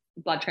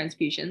blood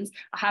transfusions.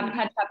 I haven't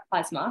had to have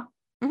plasma,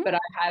 but I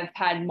have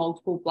had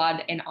multiple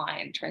blood and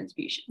iron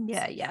transfusions.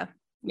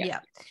 Yeah.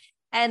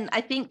 And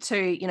I think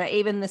too, you know,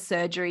 even the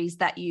surgeries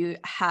that you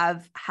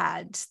have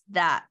had,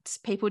 that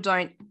people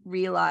don't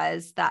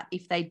realize that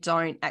if they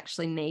don't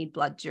actually need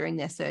blood during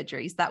their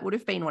surgeries, that would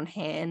have been on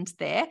hand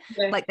there.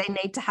 Like they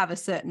need to have a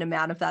certain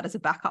amount of that as a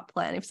backup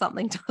plan if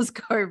something does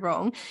go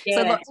wrong.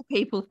 So lots of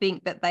people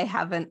think that they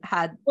haven't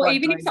had. Well,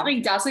 even if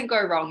something doesn't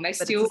go wrong, they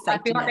still, I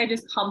feel like they're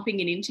just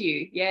pumping it into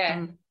you.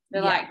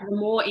 They're like, the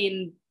more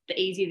in,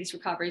 the easier this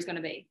recovery is going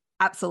to be.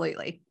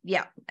 Absolutely.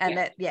 Yeah. And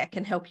that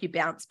can help you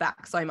bounce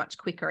back so much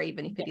quicker,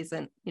 even if it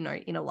isn't, you know,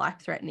 in a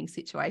life-threatening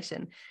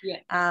situation.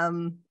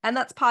 And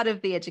that's part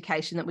of the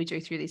education that we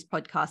do through this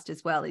podcast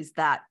as well, is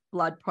that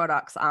blood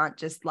products aren't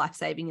just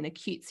life-saving in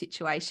acute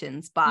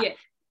situations, but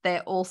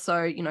they're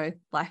also, you know,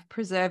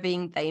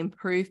 life-preserving. They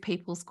improve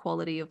people's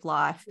quality of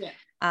life.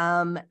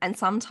 And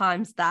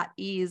sometimes that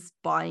is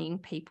buying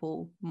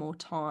people more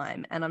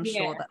time. And I'm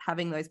sure that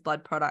having those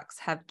blood products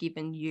have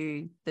given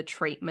you the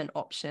treatment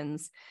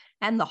options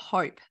and the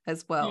hope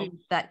as well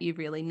that you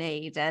really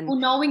need. And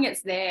knowing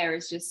it's there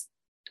is just,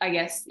 I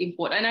guess,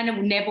 important. And I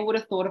never would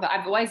have thought of it.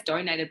 I've always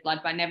donated blood,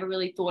 but I never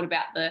really thought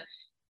about the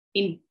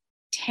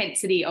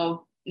intensity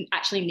of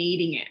actually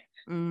needing it.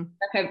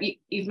 Like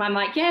if I'm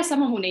like,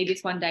 someone will need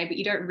this one day, but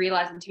you don't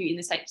realize until you're in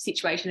the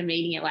situation of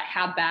needing it, like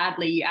how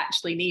badly you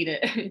actually need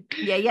it.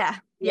 Yeah.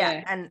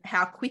 And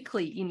how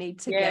quickly you need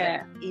to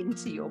get it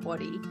into your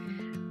body.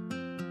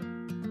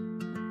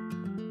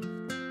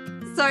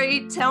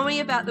 So tell me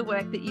about the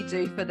work that you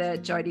do for the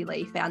Jodie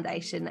Lee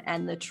Foundation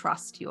and the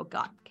Trust Your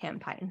Gut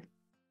campaign.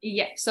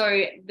 Yeah, so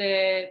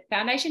the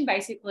foundation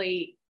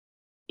basically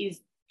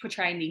is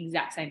portraying the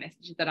exact same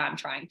message that I'm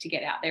trying to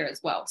get out there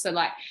as well. So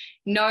like,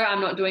 no,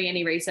 I'm not doing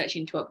any research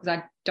into it because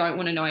I don't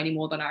want to know any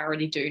more than I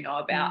already do know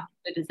about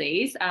the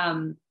disease.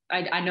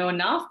 I know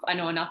enough. I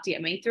know enough to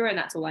get me through, and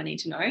that's all I need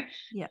to know.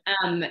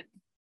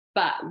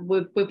 But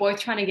we're both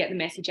trying to get the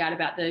message out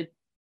about the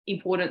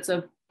importance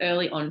of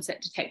early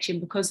onset detection,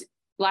 because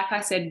like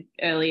I said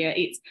earlier,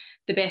 it's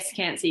the best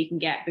cancer you can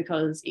get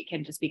because it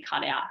can just be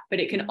cut out, but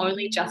it can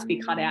only just be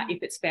cut out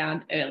if it's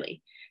found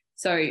early.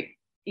 So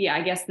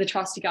I guess the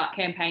Trust Your Gut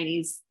campaign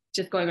is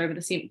just going over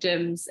the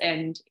symptoms,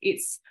 and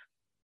there's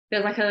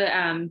like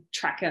a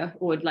tracker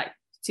or like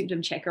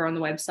symptom checker on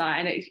the website,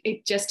 and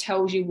it just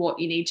tells you what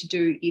you need to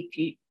do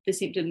if the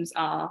symptoms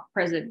are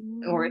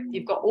present, or if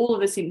you've got all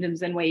of the symptoms,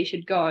 then where you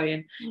should go,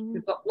 and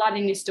you've got blood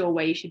in your stool,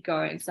 where you should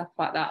go, and stuff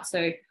like that.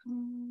 So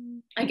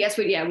I guess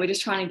we're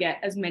just trying to get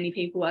as many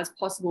people as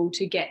possible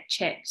to get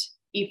checked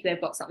if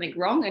they've got something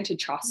wrong, and to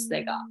trust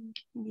their gut.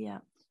 Yeah.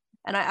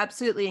 And I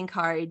absolutely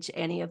encourage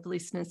any of the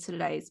listeners to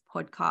today's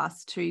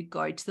podcast to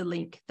go to the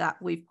link that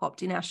we've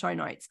popped in our show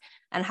notes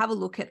and have a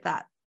look at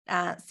that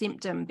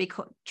symptom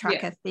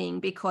tracker thing,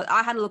 because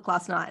I had a look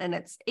last night and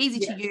it's easy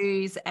to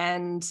use,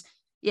 and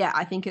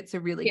I think it's a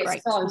really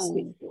great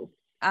tool.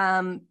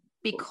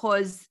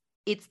 Because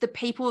it's the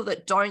people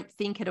that don't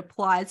think it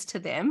applies to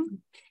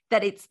them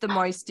that it's the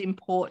most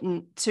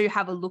important to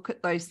have a look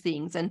at those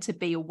things and to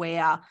be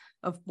aware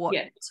of what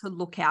to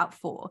look out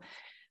for.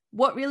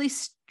 What really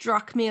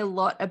struck me a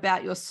lot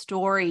about your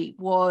story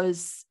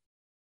was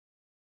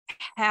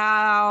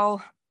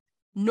how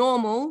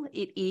normal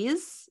it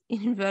is,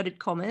 in inverted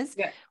commas,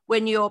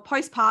 when you're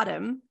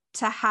postpartum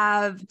to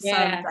have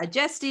some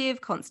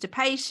digestive,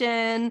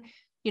 constipation,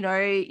 you know,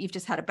 you've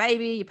just had a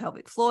baby, your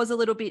pelvic floor is a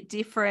little bit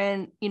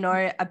different, you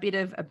know, a bit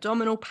of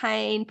abdominal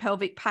pain,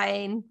 pelvic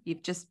pain,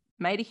 you've just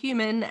made a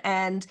human.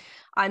 And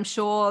I'm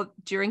sure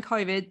during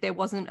COVID, there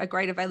wasn't a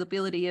great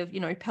availability of,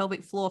 you know,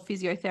 pelvic floor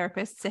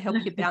physiotherapists to help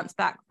you bounce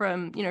back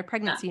from, you know,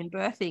 pregnancy and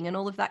birthing and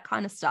all of that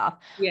kind of stuff.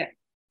 Yeah.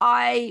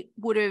 I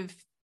would have,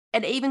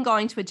 and even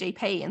going to a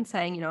GP and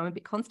saying, you know, I'm a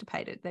bit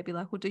constipated, they'd be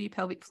like, well, do your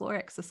pelvic floor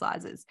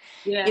exercises.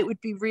 Yeah. It would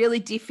be really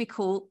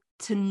difficult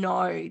to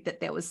know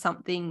that there was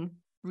something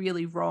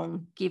really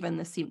wrong given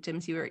the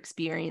symptoms you were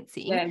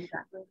experiencing. Yeah,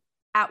 exactly.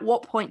 At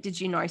what point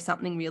did you know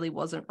something really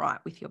wasn't right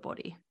with your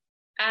body?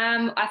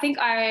 I think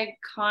I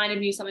kind of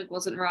knew something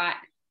wasn't right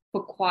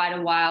for quite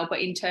a while,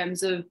 but in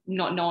terms of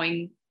not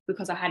knowing,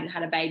 because I hadn't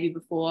had a baby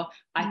before,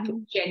 I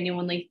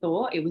genuinely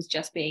thought it was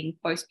just being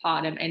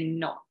postpartum and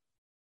not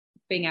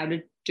being able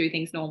to do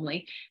things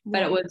normally.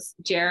 But it was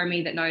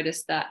Jeremy that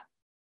noticed that,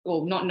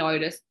 well, not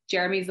noticed.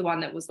 Jeremy's the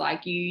one that was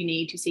like, you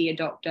need to see a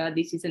doctor.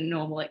 This isn't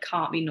normal. It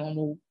can't be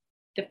normal.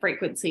 The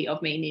frequency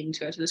of me needing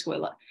to go to the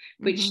toilet,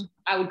 which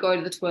I would go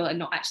to the toilet and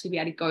not actually be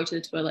able to go to the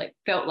toilet.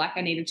 Felt like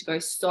I needed to go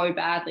so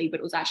badly, but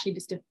it was actually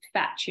just a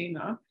fat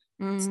tumor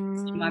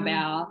in my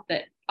bowel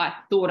that I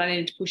thought I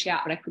needed to push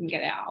out, but I couldn't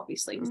get out,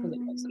 obviously, because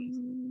it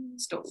wasn't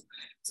stool.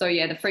 So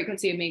yeah, the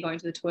frequency of me going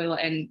to the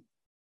toilet and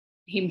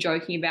him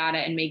joking about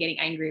it and me getting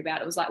angry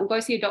about it was like, we'll go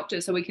see a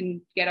doctor so we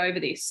can get over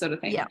this sort of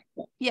thing.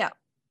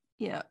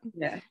 Yeah.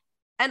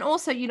 And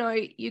also, you know,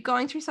 you're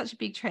going through such a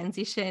big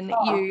transition.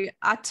 You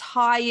are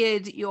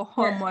tired, you're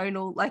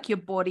hormonal, like your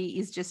body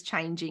is just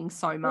changing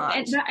so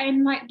much.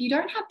 And like, you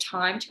don't have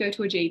time to go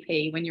to a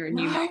GP when you're a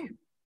new mom.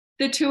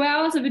 The 2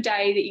 hours of a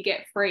day that you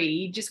get free,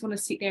 you just want to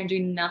sit there and do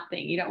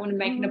nothing. You don't want to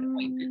make an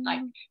appointment. Like,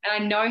 and I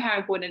know how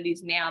important it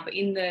is now, but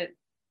in the,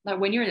 like,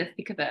 when you're in the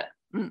thick of it,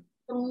 the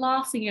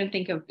last thing you can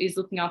think of is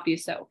looking after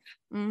yourself.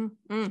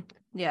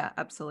 Yeah,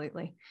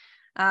 absolutely.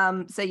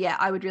 So yeah,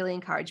 I would really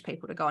encourage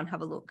people to go and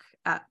have a look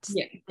at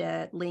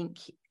the link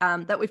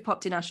that we've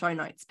popped in our show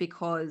notes,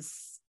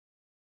 because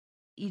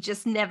you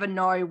just never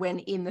know when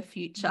in the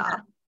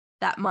future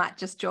that might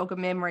just jog a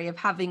memory of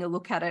having a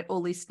look at it or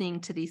listening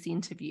to this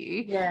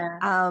interview.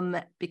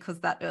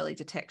 Because that early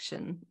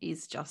detection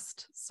is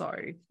just so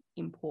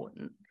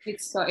important.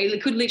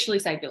 It could literally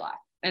save your life,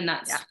 and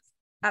that's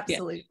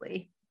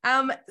absolutely.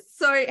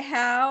 So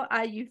how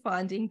are you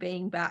finding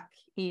being back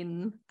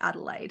in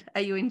Adelaide?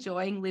 Are you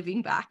enjoying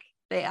living back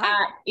there?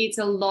 It's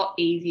a lot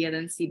easier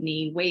than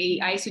Sydney.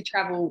 I used to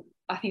travel,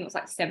 I think it was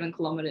like 7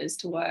 kilometers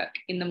to work.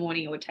 In the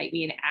morning, it would take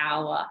me an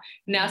hour.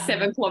 Now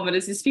 7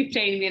 kilometers is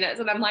 15 minutes.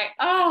 And I'm like,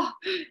 oh,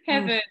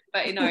 heaven.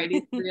 But, you know, it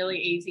is really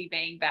easy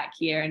being back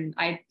here. And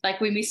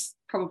we miss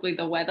probably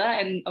the weather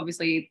and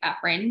obviously our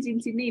friends in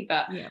Sydney,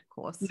 but of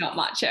course, not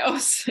much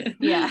else.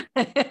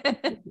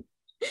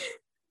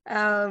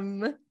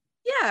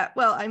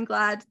 Well, I'm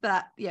glad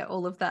that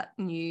all of that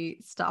new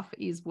stuff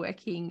is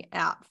working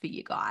out for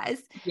you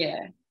guys.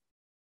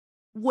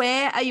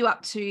 Where are you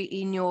up to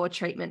in your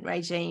treatment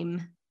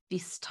regime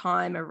this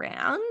time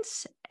around,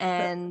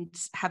 and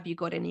have you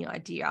got any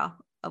idea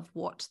of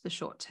what the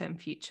short-term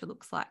future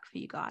looks like for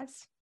you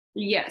guys?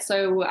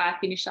 So I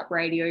finished up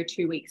radio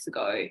 2 weeks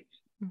ago.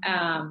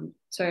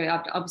 So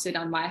I've obviously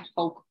done my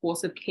whole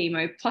course of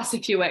chemo plus a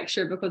few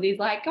extra, because he's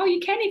like, oh, you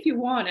can if you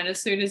want. And as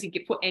soon as he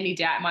put any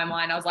doubt in my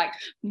mind, I was like,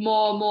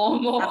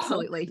 more.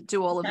 Absolutely.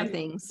 Do all of the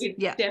things.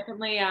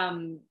 Definitely.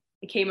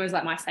 Chemo is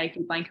like my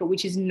safety blanket,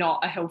 which is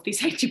not a healthy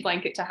safety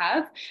blanket to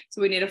have.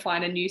 So we need to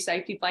find a new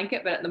safety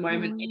blanket. But at the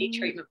moment, any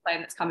treatment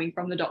plan that's coming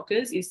from the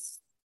doctors is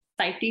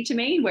safety to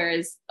me.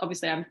 Whereas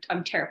obviously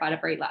I'm terrified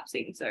of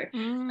relapsing. So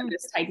I'm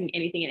just taking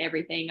anything and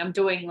everything. I'm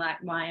doing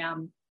like my,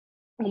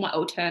 all my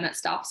alternate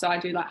stuff. So I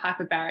do like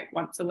hyperbaric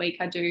once a week.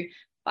 I do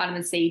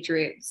vitamin C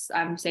drips.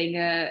 I'm seeing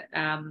a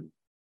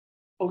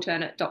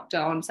alternate doctor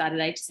on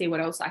Saturday to see what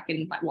else I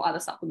can, like what other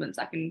supplements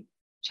I can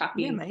chuck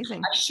in.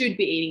 Amazing. I should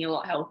be eating a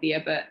lot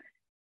healthier, but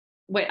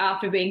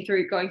after going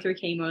through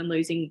chemo and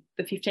losing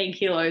the 15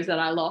 kilos that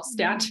I lost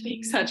down to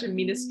being such a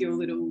minuscule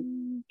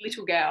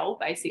little girl,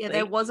 basically.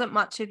 There wasn't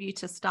much of you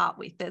to start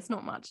with. There's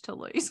not much to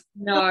lose.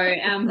 No,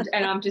 and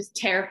I'm just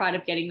terrified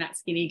of getting that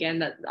skinny again,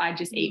 that I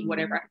just eat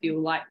whatever I feel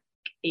like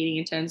eating,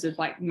 in terms of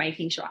like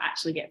making sure I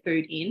actually get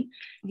food in.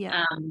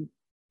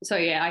 So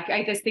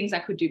I there's things I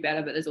could do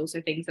better, but there's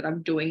also things that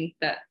I'm doing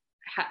that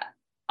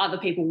other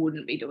people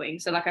wouldn't be doing.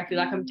 So like I feel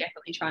like I'm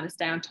definitely trying to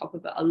stay on top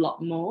of it a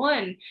lot more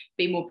and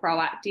be more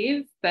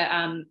proactive. But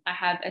I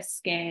have a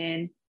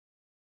scan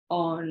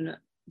on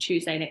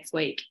Tuesday next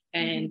week,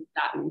 and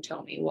that will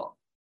tell me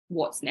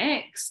what's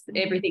next.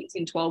 Everything's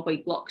in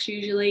 12-week blocks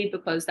usually,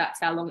 because that's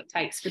how long it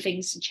takes for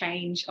things to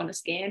change on a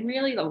scan,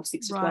 really, like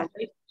 6 to 12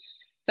 weeks.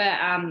 But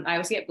I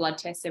also get blood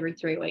tests every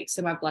 3 weeks.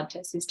 So my blood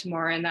test is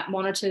tomorrow, and that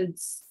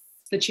monitors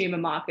the tumor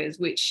markers,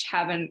 which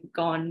haven't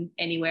gone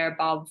anywhere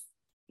above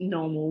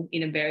normal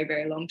in a very,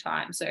 very long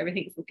time. So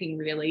everything's looking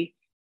really,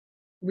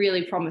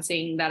 really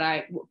promising, that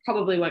I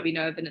probably won't be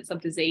no evidence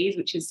of disease,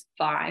 which is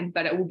fine,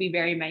 but it will be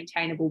very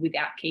maintainable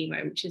without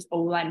chemo, which is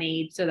all I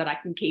need so that I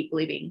can keep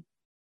living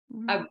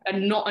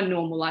not a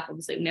normal life.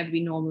 Obviously, it will never be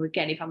normal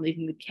again if I'm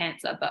living with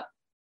cancer, but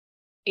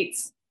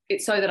it's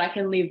so that I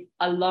can live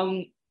a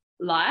long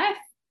life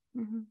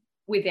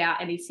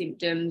without any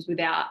symptoms,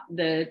 without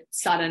the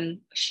sudden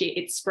shit.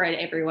 It's spread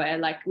everywhere.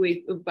 Like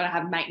we've got to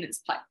have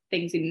maintenance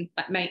things in,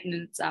 like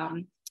maintenance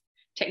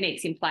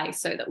techniques in place,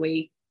 so that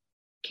we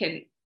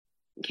can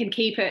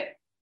keep it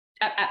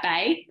at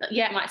bay.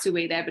 Yeah, it might still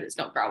be there, but it's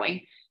not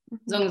growing.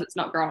 As long as it's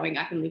not growing,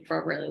 I can live for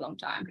a really long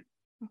time.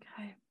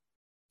 Okay.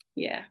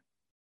 Yeah.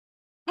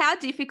 How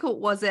difficult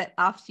was it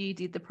after you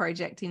did the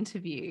project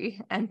interview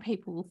and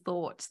people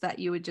thought that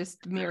you were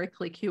just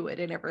miraculously cured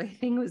and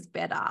everything was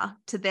better,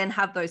 to then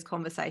have those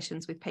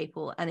conversations with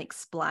people and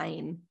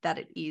explain that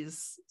it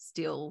is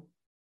still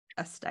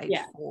a stage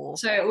 4?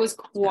 So it was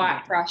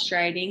quite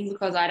frustrating,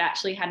 because I'd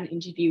actually had an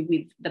interview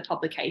with the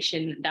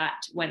publication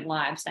that went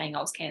live saying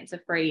I was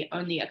cancer-free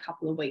only a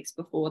couple of weeks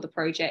before the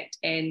project,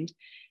 and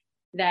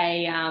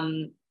they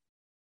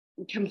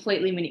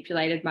completely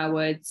manipulated my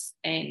words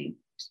and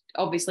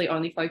obviously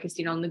only focused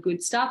in on the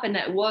good stuff. And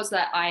it was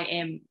that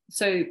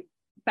so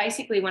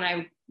basically when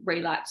I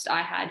relapsed,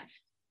 I had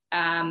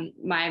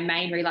my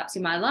main relapse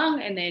in my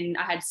lung, and then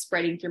I had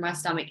spreading through my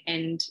stomach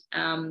and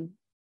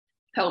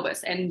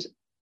pelvis, and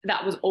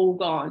that was all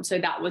gone. So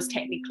that was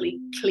technically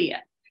clear,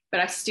 but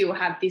I still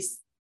have this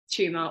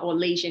tumor or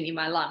lesion in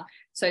my lung.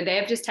 So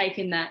they've just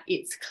taken that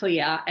it's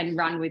clear and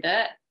run with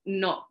it,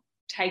 not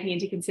taking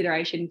into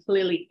consideration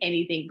clearly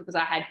anything, because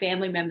I had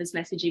family members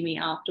messaging me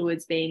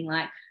afterwards being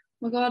like,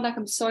 oh my God, like,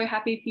 I'm so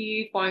happy for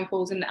you, phone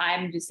calls, and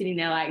I'm just sitting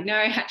there like, no,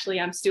 actually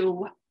I'm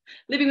still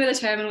living with a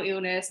terminal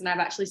illness, and I've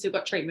actually still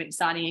got treatment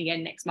starting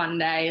again next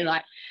Monday.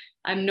 Like,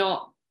 I'm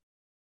not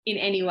in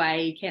any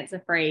way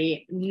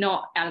cancer-free,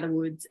 not out of the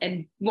woods,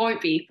 and won't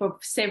be for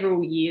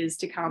several years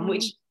to come,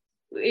 which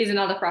is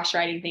another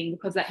frustrating thing,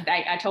 because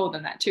I told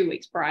them that 2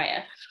 weeks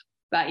prior.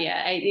 But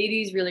yeah, it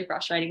is really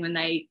frustrating when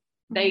they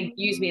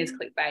use me as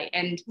clickbait,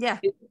 and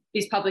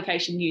this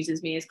publication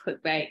uses me as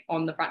clickbait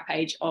on the front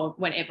page of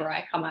whenever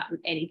I come out with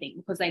anything,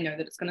 because they know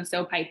that it's going to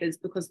sell papers,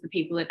 because the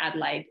people in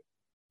Adelaide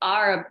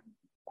are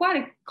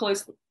quite a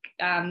close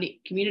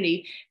knit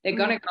community. They're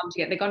going to come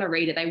together, they're going to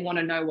read it, they want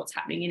to know what's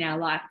happening in our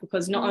life,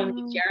 because not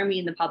only is Jeremy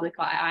in the public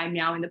eye, I'm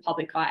now in the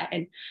public eye,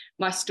 and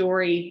my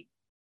story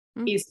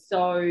is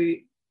so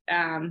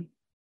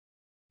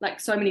like,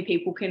 so many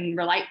people can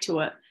relate to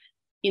it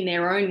in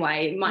their own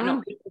way. It might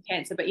not be for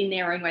cancer, but in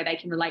their own way they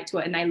can relate to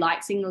it, and they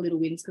like seeing the little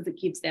wins because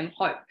it gives them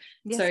hope.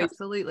 Yes, so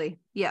absolutely.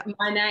 Yeah,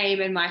 my name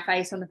and my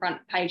face on the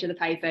front page of the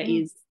paper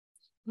is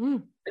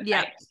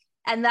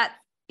and that's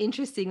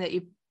interesting that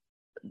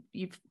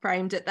you've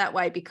framed it that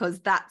way, because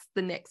that's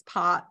the next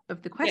part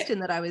of the question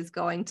that I was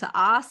going to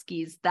ask,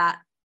 is that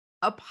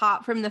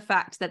apart from the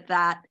fact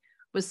that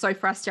was so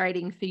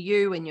frustrating for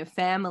you and your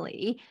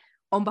family,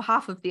 on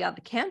behalf of the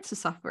other cancer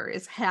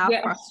sufferers, how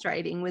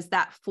frustrating was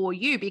that for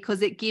you?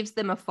 Because it gives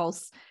them a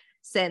false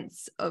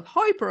sense of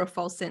hope, or a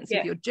false sense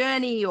of your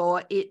journey,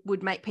 or it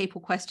would make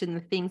people question the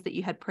things that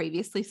you had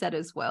previously said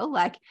as well,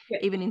 like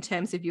even in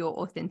terms of your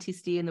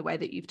authenticity and the way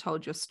that you've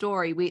told your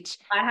story, which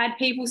I had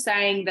people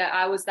saying that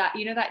I was that,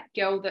 that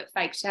girl that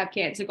faked to have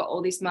cancer, got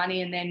all this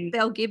money, and then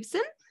Belle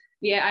Gibson.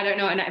 Yeah, I don't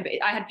know. And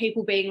I had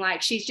people being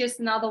like, she's just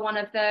another one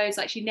of those,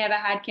 like, she never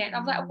had cancer. I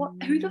was like, what?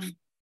 Who the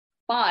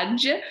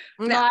fudge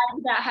lied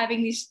about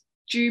having this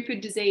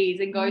stupid disease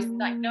and goes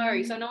like,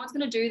 no, so no one's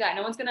going to do that.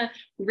 No one's going to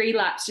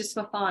relapse just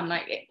for fun.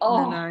 Like,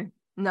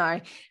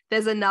 No.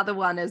 There's another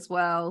one as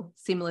well,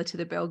 similar to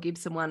the Belle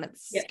Gibson one.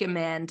 It's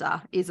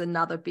Scamander is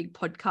another big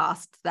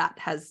podcast that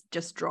has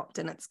just dropped,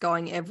 and it's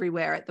going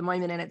everywhere at the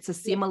moment. And it's a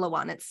similar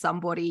one. It's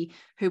somebody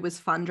who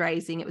was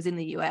fundraising. It was in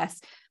the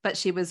US, but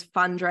she was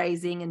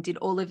fundraising and did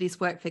all of this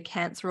work for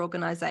cancer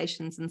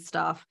organizations and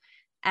stuff.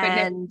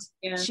 And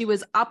she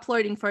was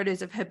uploading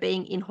photos of her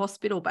being in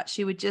hospital, but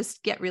she would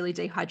just get really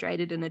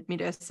dehydrated and admit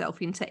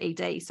herself into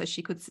ED so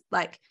she could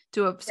like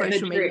do a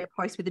social media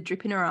post with a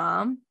drip in her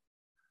arm.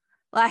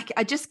 Like,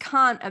 I just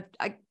can't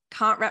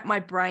wrap my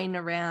brain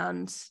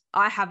around.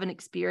 I have an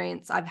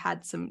experience. I've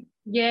had some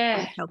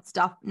health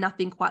stuff,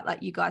 nothing quite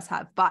like you guys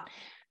have, but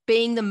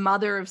being the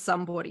mother of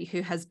somebody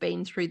who has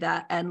been through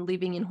that and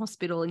living in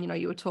hospital, and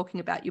you were talking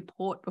about your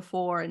port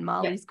before, and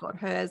Marley's got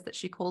hers that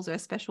she calls her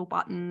special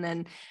button,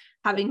 and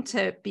having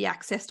to be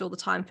accessed all the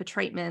time for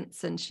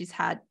treatments, and she's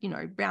had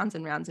rounds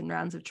and rounds and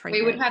rounds of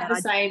treatment. We would have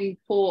the same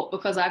port,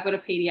 because I've got a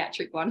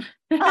pediatric one.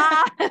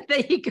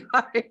 There you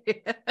go.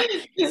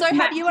 So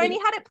have you only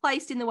had it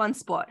placed in the one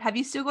spot? Have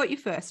you still got your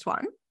first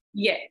one?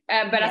 Yeah,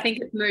 but I think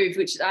it's moved,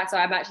 which so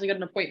I've actually got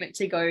an appointment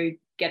to go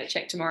get it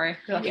checked tomorrow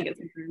because I think it's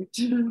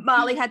improved.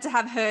 Marley had to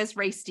have hers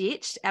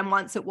restitched, and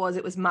once it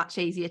was much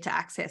easier to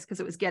access because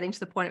it was getting to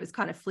the point it was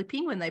kind of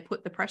flipping when they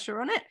put the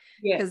pressure on it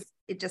because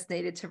it just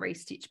needed to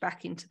restitch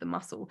back into the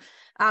muscle.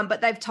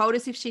 But they've told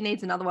us if she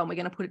needs another one, we're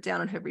going to put it down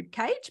on her rib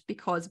cage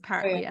because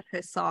apparently at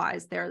her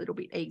size, they're a little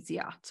bit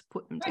easier to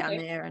put them down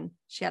there. And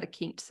she had a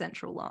kinked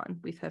central line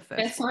with her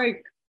first one.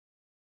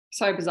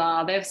 So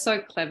bizarre. They're so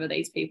clever,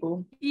 these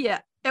people.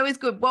 Yeah, it was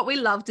good. What we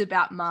loved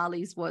about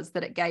Marley's was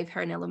that it gave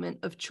her an element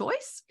of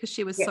choice because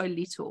she was so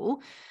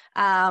little.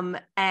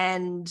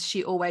 And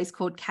she always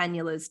called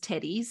cannulas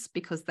teddies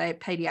because the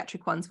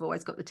pediatric ones have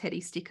always got the teddy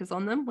stickers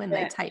on them when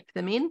they tape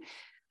them in.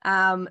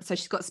 So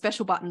she's got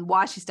special button.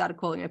 Why she started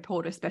calling her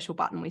Porter special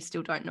button, we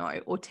still don't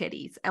know, or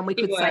teddies. And we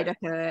could say to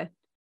her,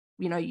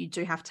 you know, you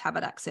do have to have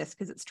it accessed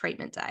because it's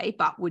treatment day,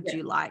 but would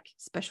you like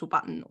special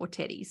button or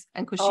teddies?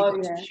 And because she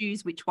got to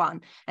choose which one.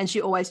 And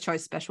she always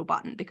chose special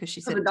button because she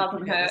said it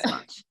doesn't hurt as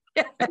much.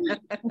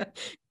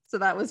 So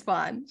that was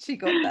fine. She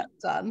got that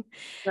done.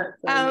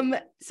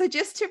 So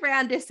just to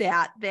round us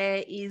out,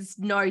 there is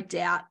no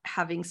doubt,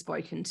 having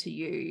spoken to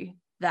you,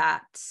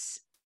 that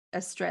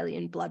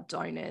Australian blood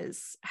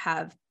donors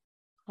have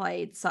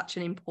played such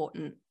an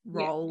important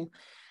role,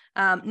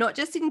 not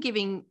just in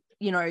giving,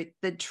 you know,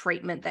 the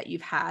treatment that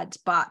you've had,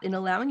 but in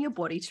allowing your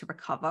body to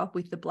recover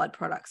with the blood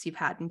products you've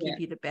had and give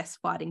you the best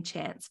fighting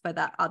chance for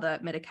that other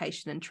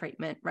medication and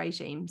treatment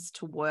regimes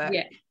to work,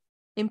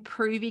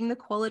 improving the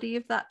quality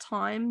of that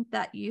time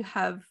that you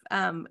have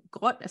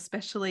got,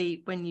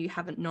 especially when you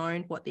haven't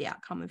known what the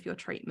outcome of your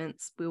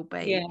treatments will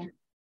be.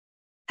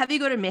 Have you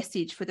got a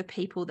message for the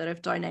people that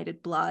have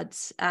donated blood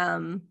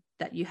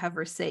that you have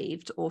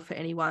received, or for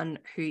anyone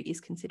who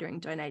is considering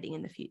donating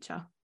in the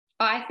future?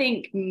 I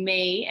think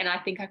and I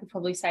think I could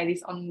probably say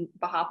this on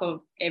behalf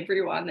of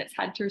everyone that's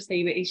had to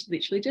receive it, is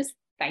literally just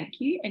thank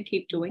you and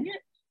keep doing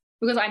it,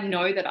 because I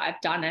know that I've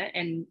done it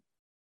and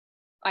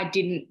I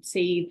didn't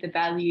see the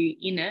value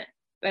in it,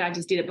 but I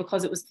just did it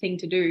because it was the thing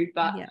to do.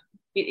 But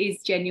it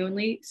is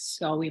genuinely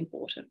so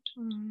important.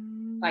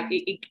 Like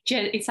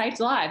it saves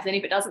lives, and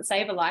if it doesn't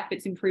save a life,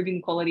 it's improving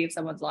the quality of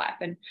someone's life.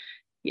 And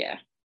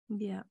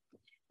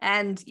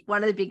And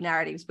one of the big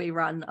narratives we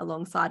run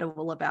alongside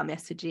all of our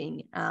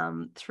messaging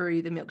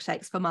through the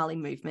Milkshakes for Marley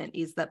movement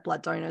is that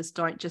blood donors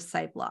don't just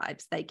save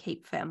lives, they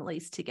keep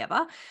families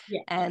together.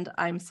 And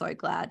I'm so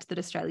glad that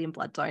Australian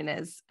blood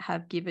donors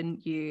have given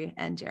you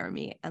and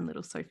Jeremy and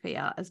little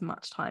Sophia as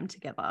much time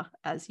together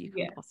as you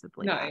can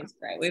possibly have. It's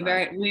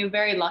great. We're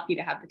very lucky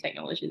to have the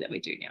technology that we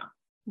do now.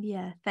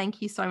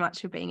 Thank you so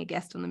much for being a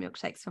guest on the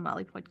Milkshakes for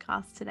Marley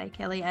podcast today,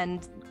 Kelly,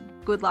 and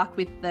good luck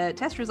with the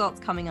test results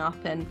coming up.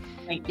 And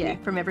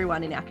from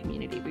everyone in our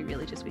community, we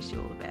really just wish you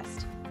all the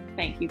best.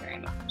 Thank you very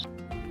much.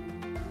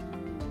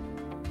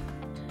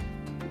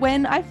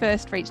 When I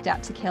first reached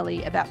out to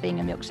Kelly about being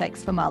a Milkshakes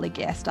for Marley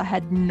guest, I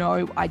had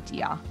no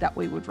idea that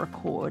we would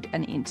record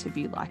an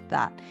interview like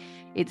that.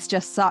 It's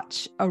just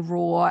such a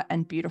raw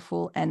and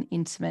beautiful and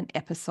intimate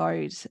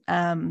episode.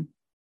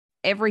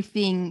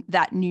 Everything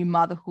that new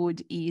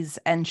motherhood is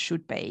and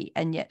should be,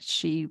 and yet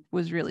she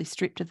was really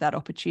stripped of that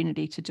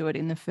opportunity to do it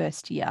in the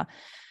first year.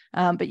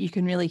 But you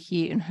can really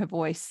hear in her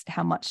voice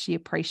how much she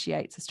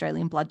appreciates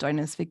Australian blood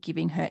donors for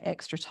giving her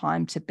extra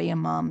time to be a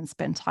mum and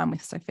spend time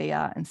with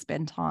Sophia and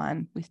spend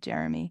time with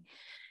Jeremy.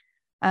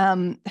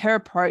 Her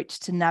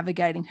approach to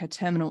navigating her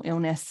terminal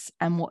illness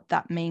and what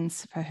that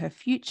means for her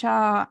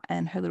future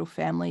and her little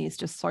family is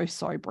just so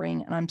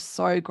sobering. And I'm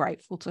so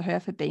grateful to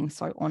her for being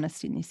so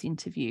honest in this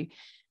interview,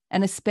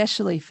 and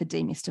especially for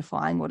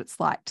demystifying what it's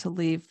like to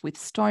live with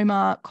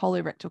stoma,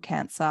 colorectal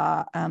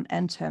cancer,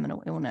 and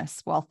terminal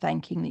illness, while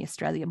thanking the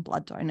Australian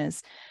blood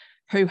donors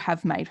who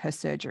have made her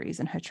surgeries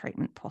and her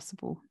treatment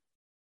possible.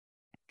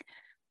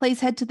 Please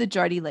head to the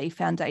Jodie Lee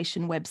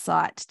Foundation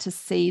website to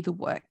see the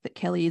work that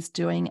Kelly is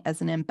doing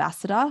as an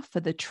ambassador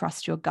for the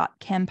Trust Your Gut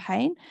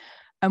campaign.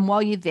 And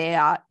while you're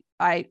there,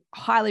 I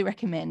highly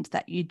recommend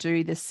that you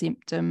do the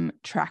symptom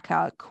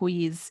tracker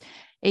quiz.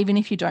 Even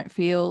if you don't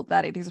feel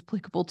that it is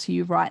applicable to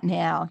you right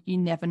now, you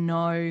never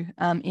know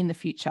in the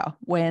future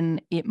when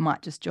it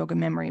might just jog a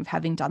memory of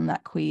having done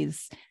that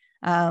quiz.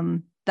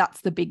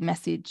 That's the big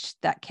message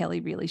that Kelly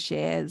really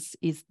shares,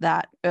 is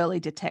that early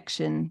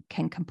detection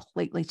can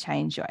completely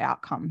change your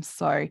outcomes.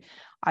 So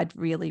I'd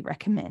really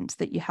recommend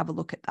that you have a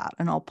look at that,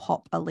 and I'll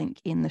pop a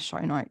link in the show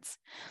notes.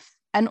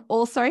 And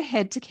also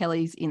head to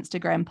Kelly's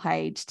Instagram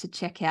page to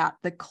check out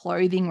the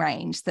clothing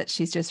range that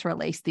she's just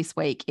released this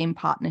week in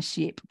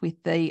partnership with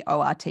the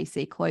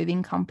ORTC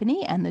clothing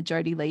company and the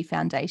Jodie Lee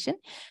Foundation.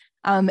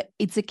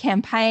 It's a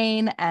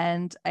campaign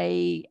and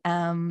a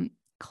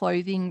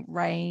clothing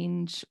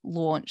range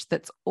launch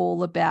that's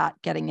all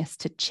about getting us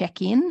to check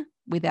in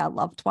with our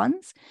loved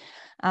ones.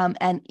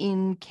 And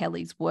in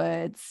Kelly's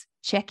words,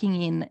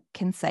 checking in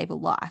can save a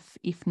life,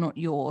 if not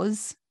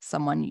yours,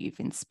 someone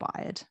you've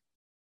inspired.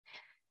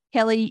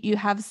 Kellie, you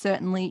have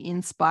certainly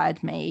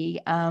inspired me,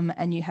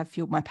 and you have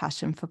fueled my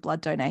passion for blood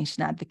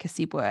donation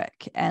advocacy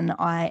work. And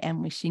I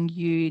am wishing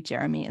you,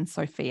 Jeremy and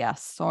Sophia,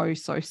 so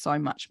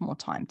much more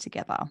time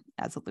together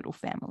as a little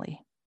family.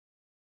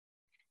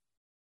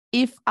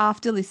 If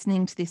after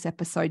listening to this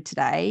episode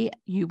today,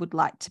 you would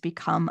like to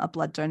become a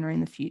blood donor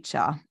in the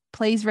future,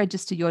 please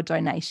register your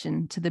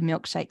donation to the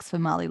Milkshakes for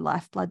Mali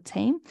Lifeblood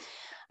team.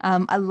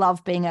 I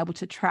love being able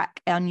to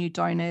track our new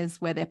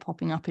donors, where they're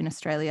popping up in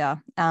Australia,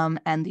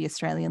 and the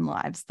Australian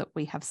lives that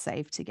we have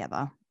saved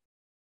together.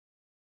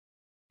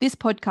 This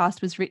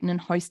podcast was written and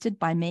hosted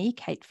by me,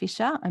 Kate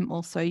Fisher. I'm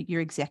also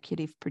your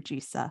executive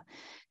producer.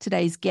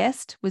 Today's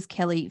guest was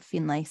Kellie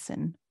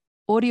Finlayson.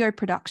 Audio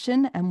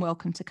production and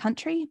Welcome to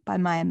Country by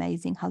my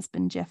amazing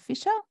husband, Jeff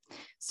Fisher.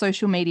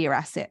 Social media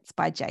assets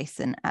by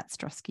Jason at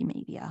Strosky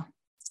Media.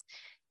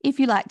 If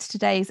you liked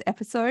today's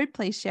episode,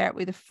 please share it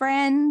with a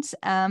friend.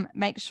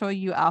 Make sure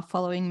you are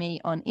following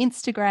me on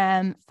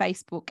Instagram,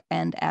 Facebook,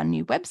 and our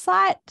new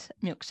website,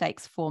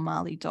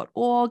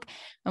 milkshakesformali.org.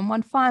 And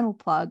one final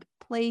plug,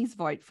 please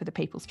vote for the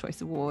People's Choice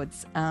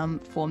Awards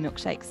for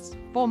Milkshakes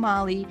for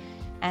Mali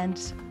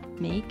and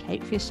me,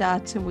 Kate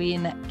Fisher, to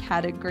win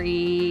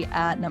category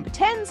number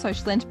 10,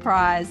 Social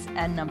Enterprise,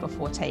 and number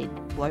 14,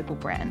 Global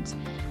Brand.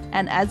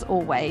 And as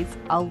always,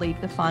 I'll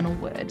leave the final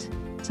word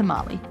to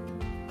Mali.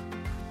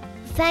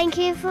 Thank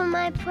you for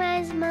my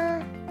prize,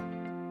 Ma.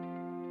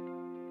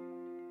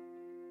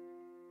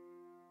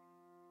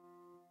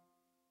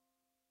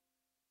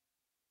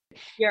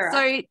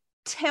 So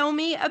tell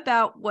me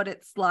about what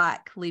it's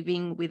like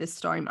living with a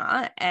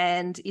stoma,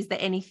 and is there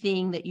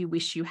anything that you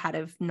wish you had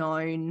have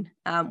known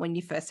when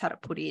you first had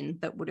it put in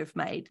that would have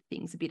made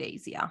things a bit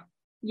easier?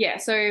 Yeah,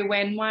 so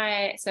when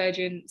my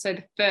surgeon, so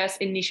the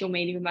first initial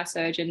meeting with my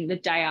surgeon, the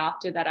day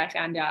after that I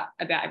found out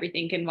about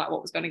everything and like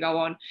what was going to go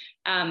on,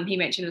 he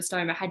mentioned the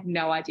stoma. I had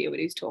no idea what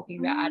he was talking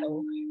about at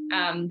all.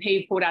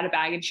 He pulled out a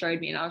bag and showed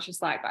me, and I was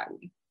just like I'm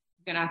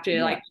going to have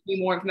to like give me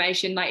more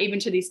information. Like even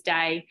to this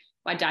day,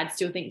 my dad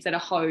still thinks that a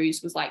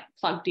hose was like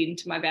plugged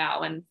into my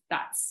bowel and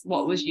that's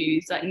what was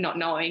used, like not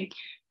knowing.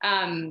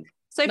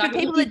 So for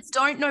people that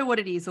don't know what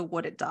it is or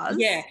what it does,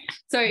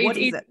 so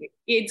it?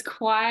 It's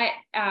quite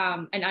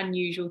an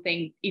unusual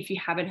thing if you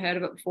haven't heard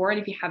of it before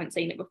and if you haven't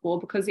seen it before,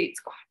 because it's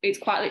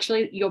quite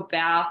literally your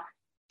bowel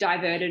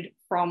diverted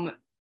from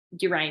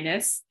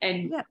Uranus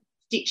and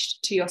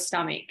stitched to your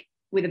stomach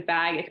with a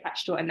bag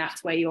attached to it, and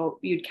that's where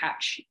you'd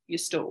catch your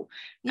stool.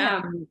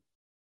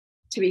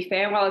 To be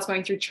fair, while I was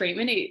going through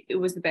treatment, it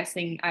was the best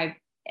thing I've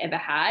ever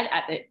had.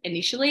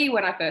 Initially,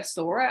 when I first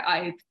saw it,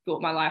 I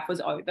thought my life was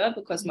over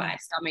because my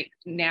stomach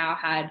now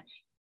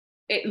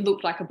it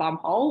looked like a bum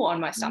hole on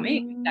my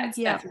stomach.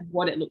 That's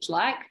what it looked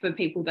like for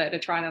people that are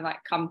trying to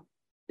like come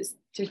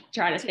to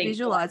try to think,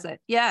 visualize it.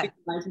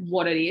 Visualize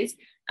what it is.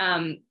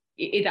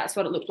 That's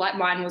what it looked like.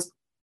 Mine was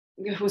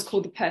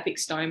called the perfect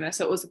stoma.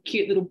 So it was a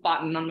cute little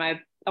button on my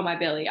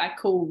belly. I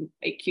call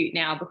it cute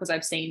now because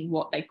I've seen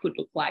what they could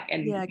look like,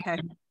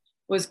 and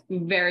was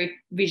very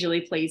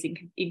visually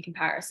pleasing in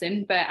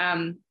comparison. But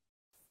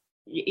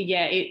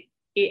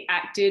it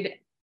acted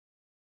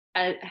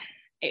I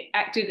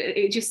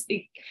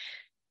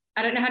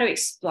don't know how to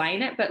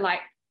explain it, but like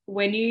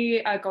when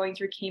you are going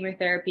through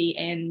chemotherapy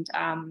and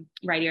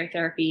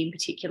radiotherapy in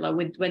particular,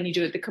 when you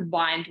do it the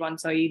combined one,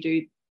 so you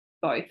do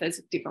both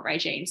as different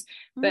regimes,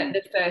 but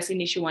the first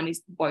initial one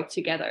is both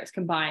together, it's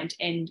combined,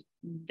 and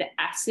the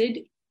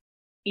acid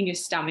in your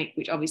stomach,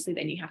 which obviously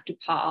then you have to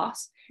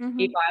pass.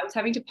 If I was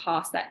having to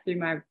pass that through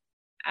my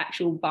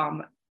actual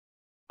bum,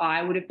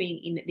 I would have been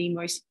in the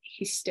most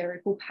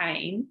hysterical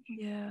pain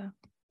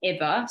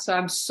ever. So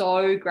I'm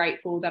so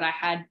grateful that I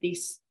had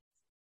this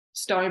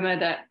stoma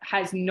that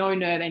has no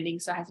nerve ending,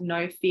 so has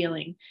no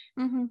feeling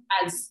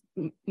as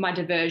my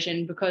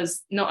diversion,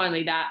 because not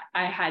only that,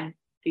 I had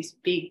this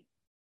big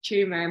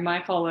tumor in my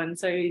colon,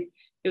 so it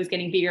was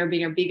getting bigger and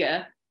bigger and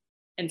bigger,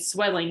 and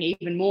swelling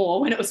even more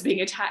when it was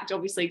being attacked,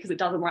 obviously, because it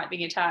doesn't like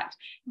being attacked.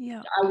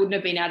 I wouldn't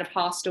have been able to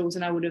pass stools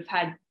and I would have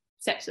had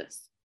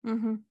sepsis.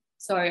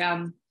 So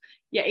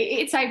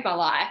it saved my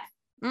life.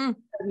 As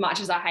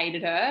much as I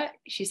hated her,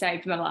 she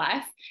saved my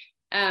life.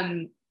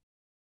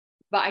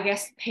 But I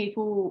guess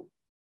people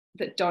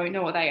that don't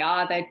know what they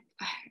are,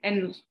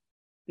 and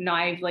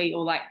naively,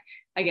 or like,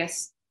 I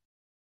guess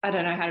I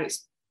don't know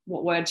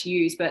what word to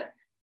use, but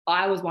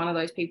I was one of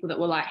those people that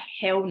were like,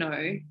 hell no,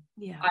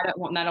 I don't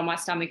want that on my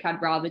stomach.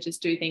 I'd rather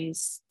just do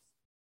things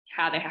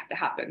how they have to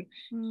happen.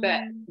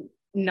 But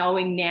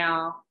knowing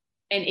now,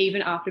 and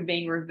even after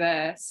being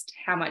reversed,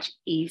 how much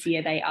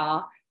easier they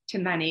are to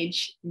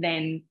manage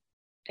than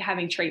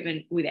having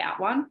treatment without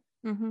one.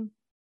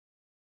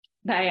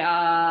 They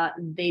are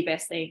the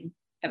best thing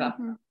ever.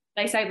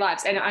 They save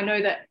lives. And I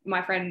know that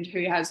my friend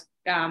who has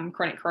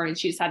chronic Crohn's,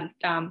 she's had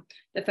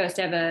the first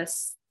ever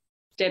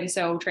stem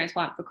cell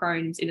transplant for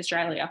Crohn's in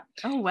Australia.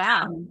 Oh,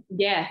 wow.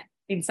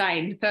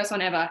 Insane. First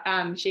one ever.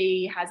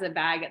 She has a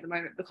bag at the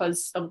moment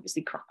because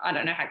obviously I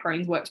don't know how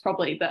Crohn's works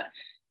properly, but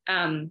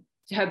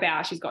her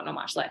bowel, she's got not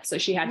much left. So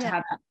she had to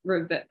have that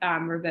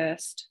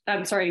reversed.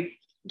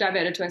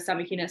 diverted to her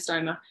stomach in her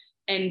stoma,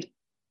 and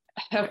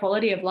her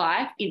quality of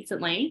life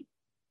instantly.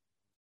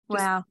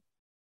 Wow.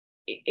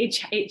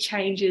 It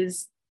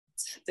changes.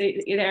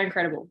 They're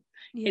incredible.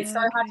 Yeah, it's so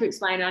hard to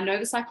explain. I know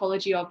the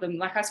psychology of them.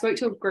 Like, I spoke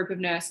to a group of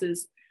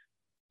nurses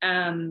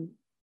at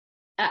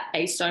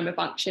a stoma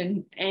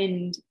function,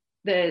 and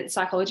the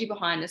psychology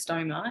behind a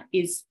stoma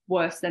is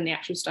worse than the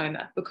actual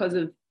stoma because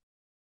of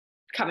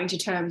coming to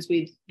terms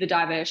with the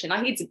diversion.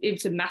 Like,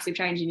 it's a massive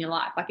change in your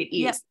life. Like, it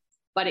is. Yep.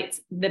 But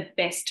it's the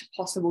best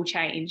possible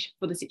change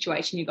for the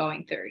situation you're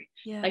going through.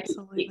 Yeah, like,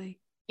 absolutely.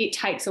 It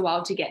takes a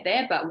while to get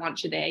there, but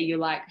once you're there, you're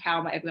like, how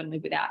am I ever going to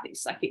live without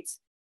this? Like, it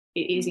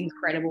is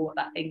incredible what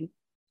that thing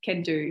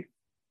can do.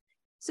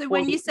 So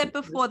when you said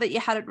before that you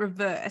had it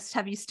reversed,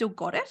 have you still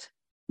got it?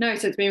 No,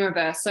 so it's been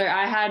reversed. So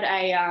I had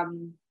a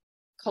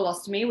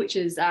colostomy, which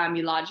is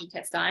your large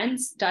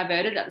intestines,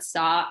 diverted at the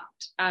start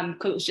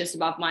because it was just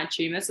above my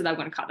tumour, so they were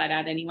going to cut that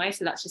out anyway.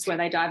 So that's just where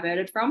they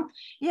diverted from.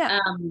 Yeah.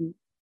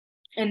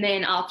 And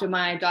then after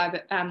my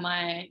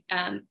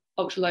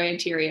ultra low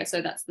anterior,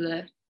 so that's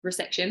the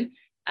resection,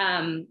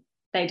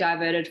 they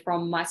diverted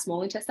from my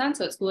small intestine,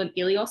 so it's called an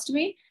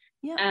ileostomy.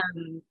 Yeah.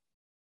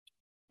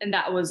 And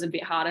that was a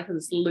bit harder because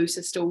it's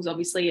looser stools,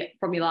 obviously,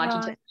 from your large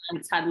intestine.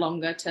 It's had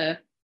longer to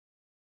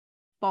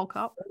bulk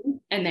up.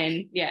 And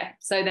then,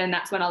 so then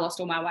that's when I lost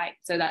all my weight.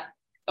 So that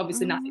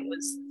obviously nothing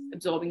was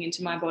absorbing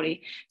into my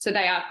body. So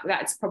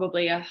that's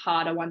probably a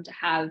harder one to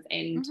have,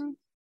 and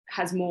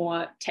has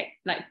more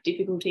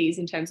difficulties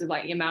in terms of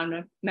like your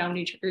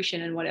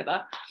malnutrition and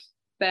whatever.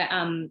 But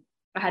I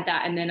had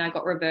that, and then I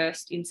got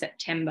reversed in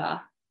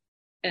September,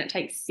 and it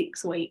takes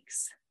 6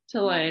 weeks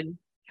to learn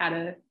how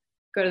to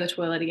go to the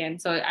toilet again.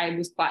 So I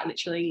was quite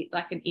literally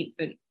like an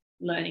infant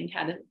learning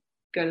how to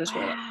go to the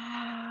toilet.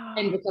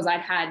 And because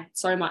I'd had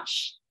so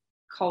much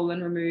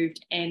colon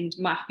removed and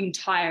my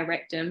entire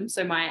rectum,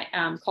 so my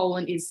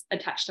colon is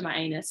attached to my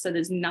anus, so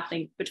there's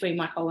nothing between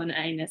my colon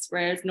and anus,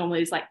 whereas normally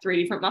there's like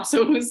 3 different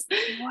muscles.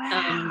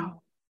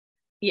 Wow.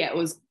 It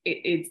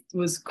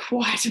was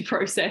quite a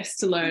process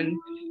to learn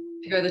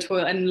to go to the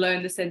toilet and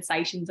learn the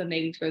sensations of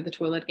needing to go to the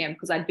toilet again,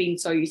 because I'd been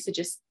so used to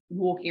just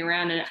walking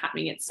around and it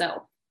happening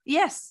itself.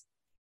 Yes.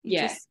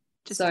 Just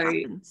so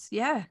happens.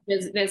 Yeah.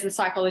 There's the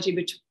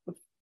psychology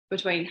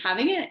between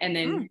having it and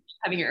then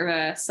having it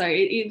reversed. So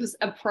it was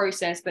a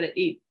process, but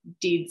it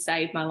did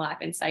save my life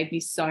and saved me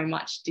so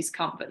much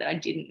discomfort that I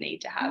didn't need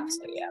to have. So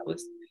it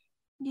was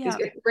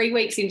 3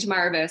 weeks into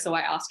my reversal,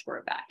 I asked for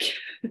it back.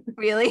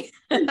 Really?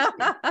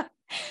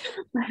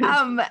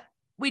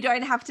 We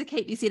don't have to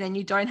keep this in, and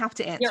you don't have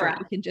to answer it.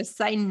 You can just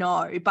say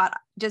no. But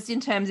just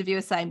in terms of, you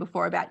were saying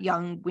before about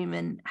young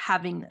women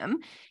having them,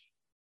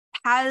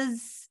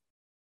 has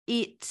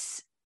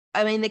it,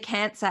 I mean, the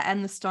cancer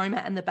and the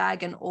stoma and the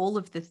bag and all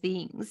of the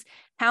things,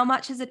 how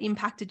much has it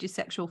impacted your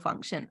sexual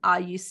function? Are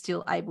you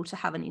still able to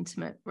have an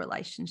intimate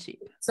relationship?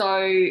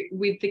 So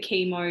with the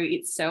chemo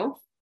itself,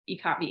 you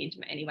can't be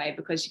intimate anyway,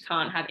 because you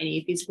can't have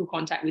any physical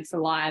contact with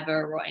saliva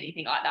or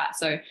anything like that.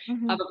 So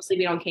I've obviously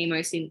been on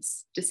chemo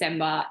since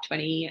December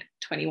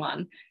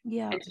 2021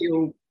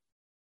 until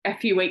a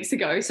few weeks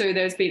ago. So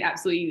there's been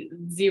absolutely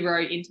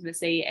zero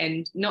intimacy,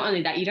 and not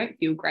only that, you don't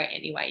feel great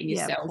anyway in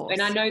yourself.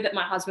 And I know that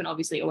my husband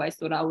obviously always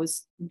thought I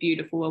was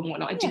beautiful and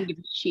whatnot. I didn't give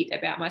a shit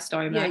about my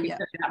stoma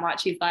that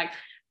much. He's like,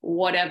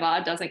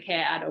 whatever, doesn't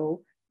care at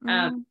all.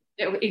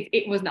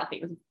 It was nothing.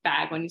 It was a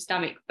bag on your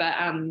stomach. But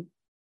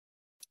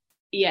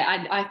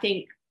I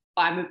think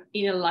I'm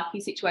in a lucky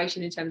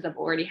situation in terms of I've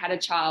already had a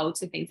child,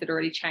 so things had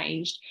already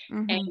changed,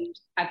 and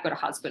I've got a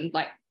husband.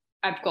 Like,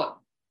 I've got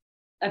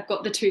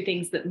the 2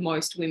 things that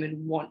most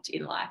women want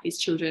in life, is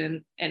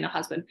children and a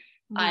husband.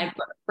 I've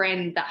got a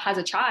friend that has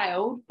a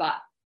child, but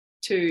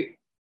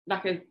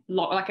like an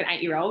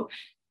 8-year-old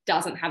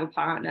doesn't have a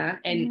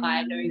partner, and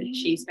I know that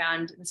she's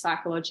found the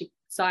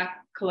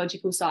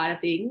psychological side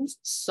of things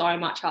so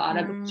much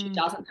harder because she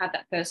doesn't have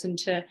that person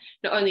to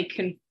not only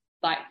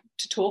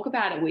to talk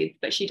about it with,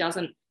 but she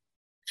doesn't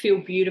feel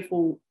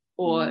beautiful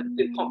or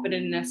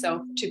confident in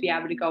herself to be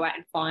able to go out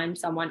and find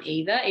someone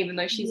either, even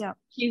though she's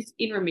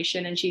in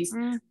remission and she's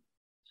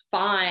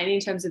fine in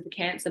terms of the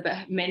cancer,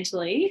 but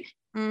mentally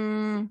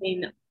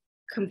in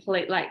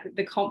complete, like,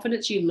 the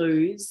confidence you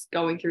lose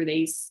going through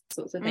these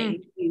sorts of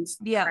things is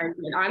crazy.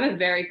 I'm a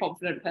very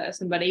confident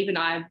person, but even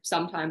I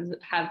sometimes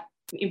have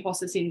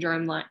imposter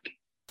syndrome, like,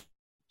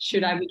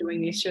 should I be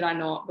doing this, should I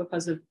not,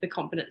 because of the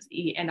confidence that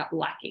you end up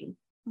lacking.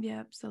 Yeah,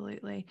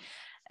 absolutely.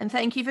 And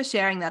thank you for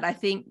sharing that. I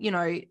think,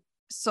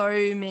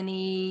 so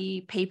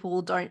many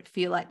people don't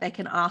feel like they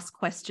can ask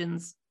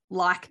questions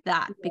like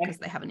that because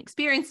they haven't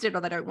experienced it,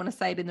 or they don't want to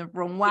say it in the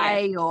wrong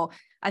way. Or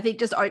I think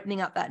just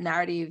opening up that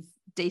narrative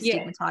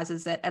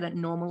destigmatizes it, and it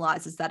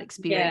normalizes that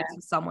experience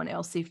for someone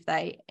else if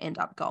they end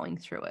up going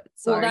through it.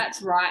 So well,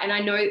 that's right. And I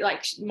know,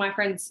 like, my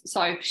friend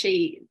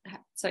Sophie,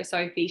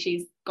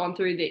 she's gone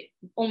through the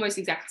almost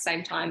exact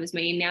same time as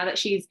me, and now that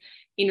she's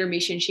in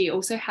remission, she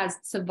also has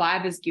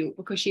survivor's guilt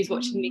because she's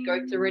watching me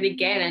go through it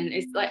again, and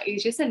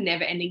it's just a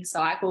never-ending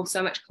cycle,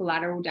 so much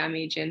collateral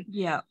damage. And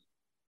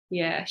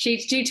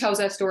she tells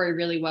her story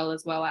really well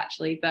as well,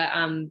 actually. But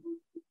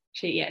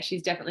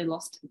she's definitely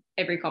lost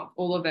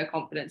all of her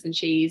confidence, and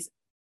she's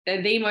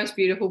the most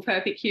beautiful,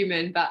 perfect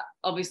human. But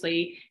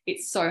obviously,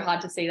 it's so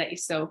hard to see that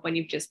yourself when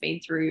you've just been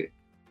through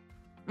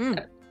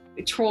the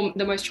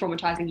most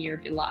traumatizing year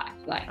of your life.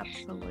 Like,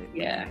 absolutely,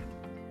 yeah.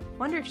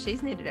 Wonder if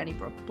she's needed any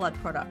blood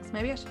products.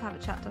 Maybe I should have a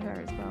chat to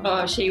her as well.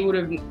 Oh, she would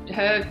have.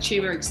 Her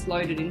tumor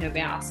exploded in her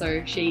mouth,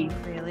 so she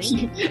really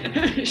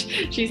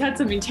she's had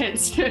some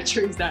intense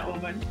surgeries, that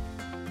woman.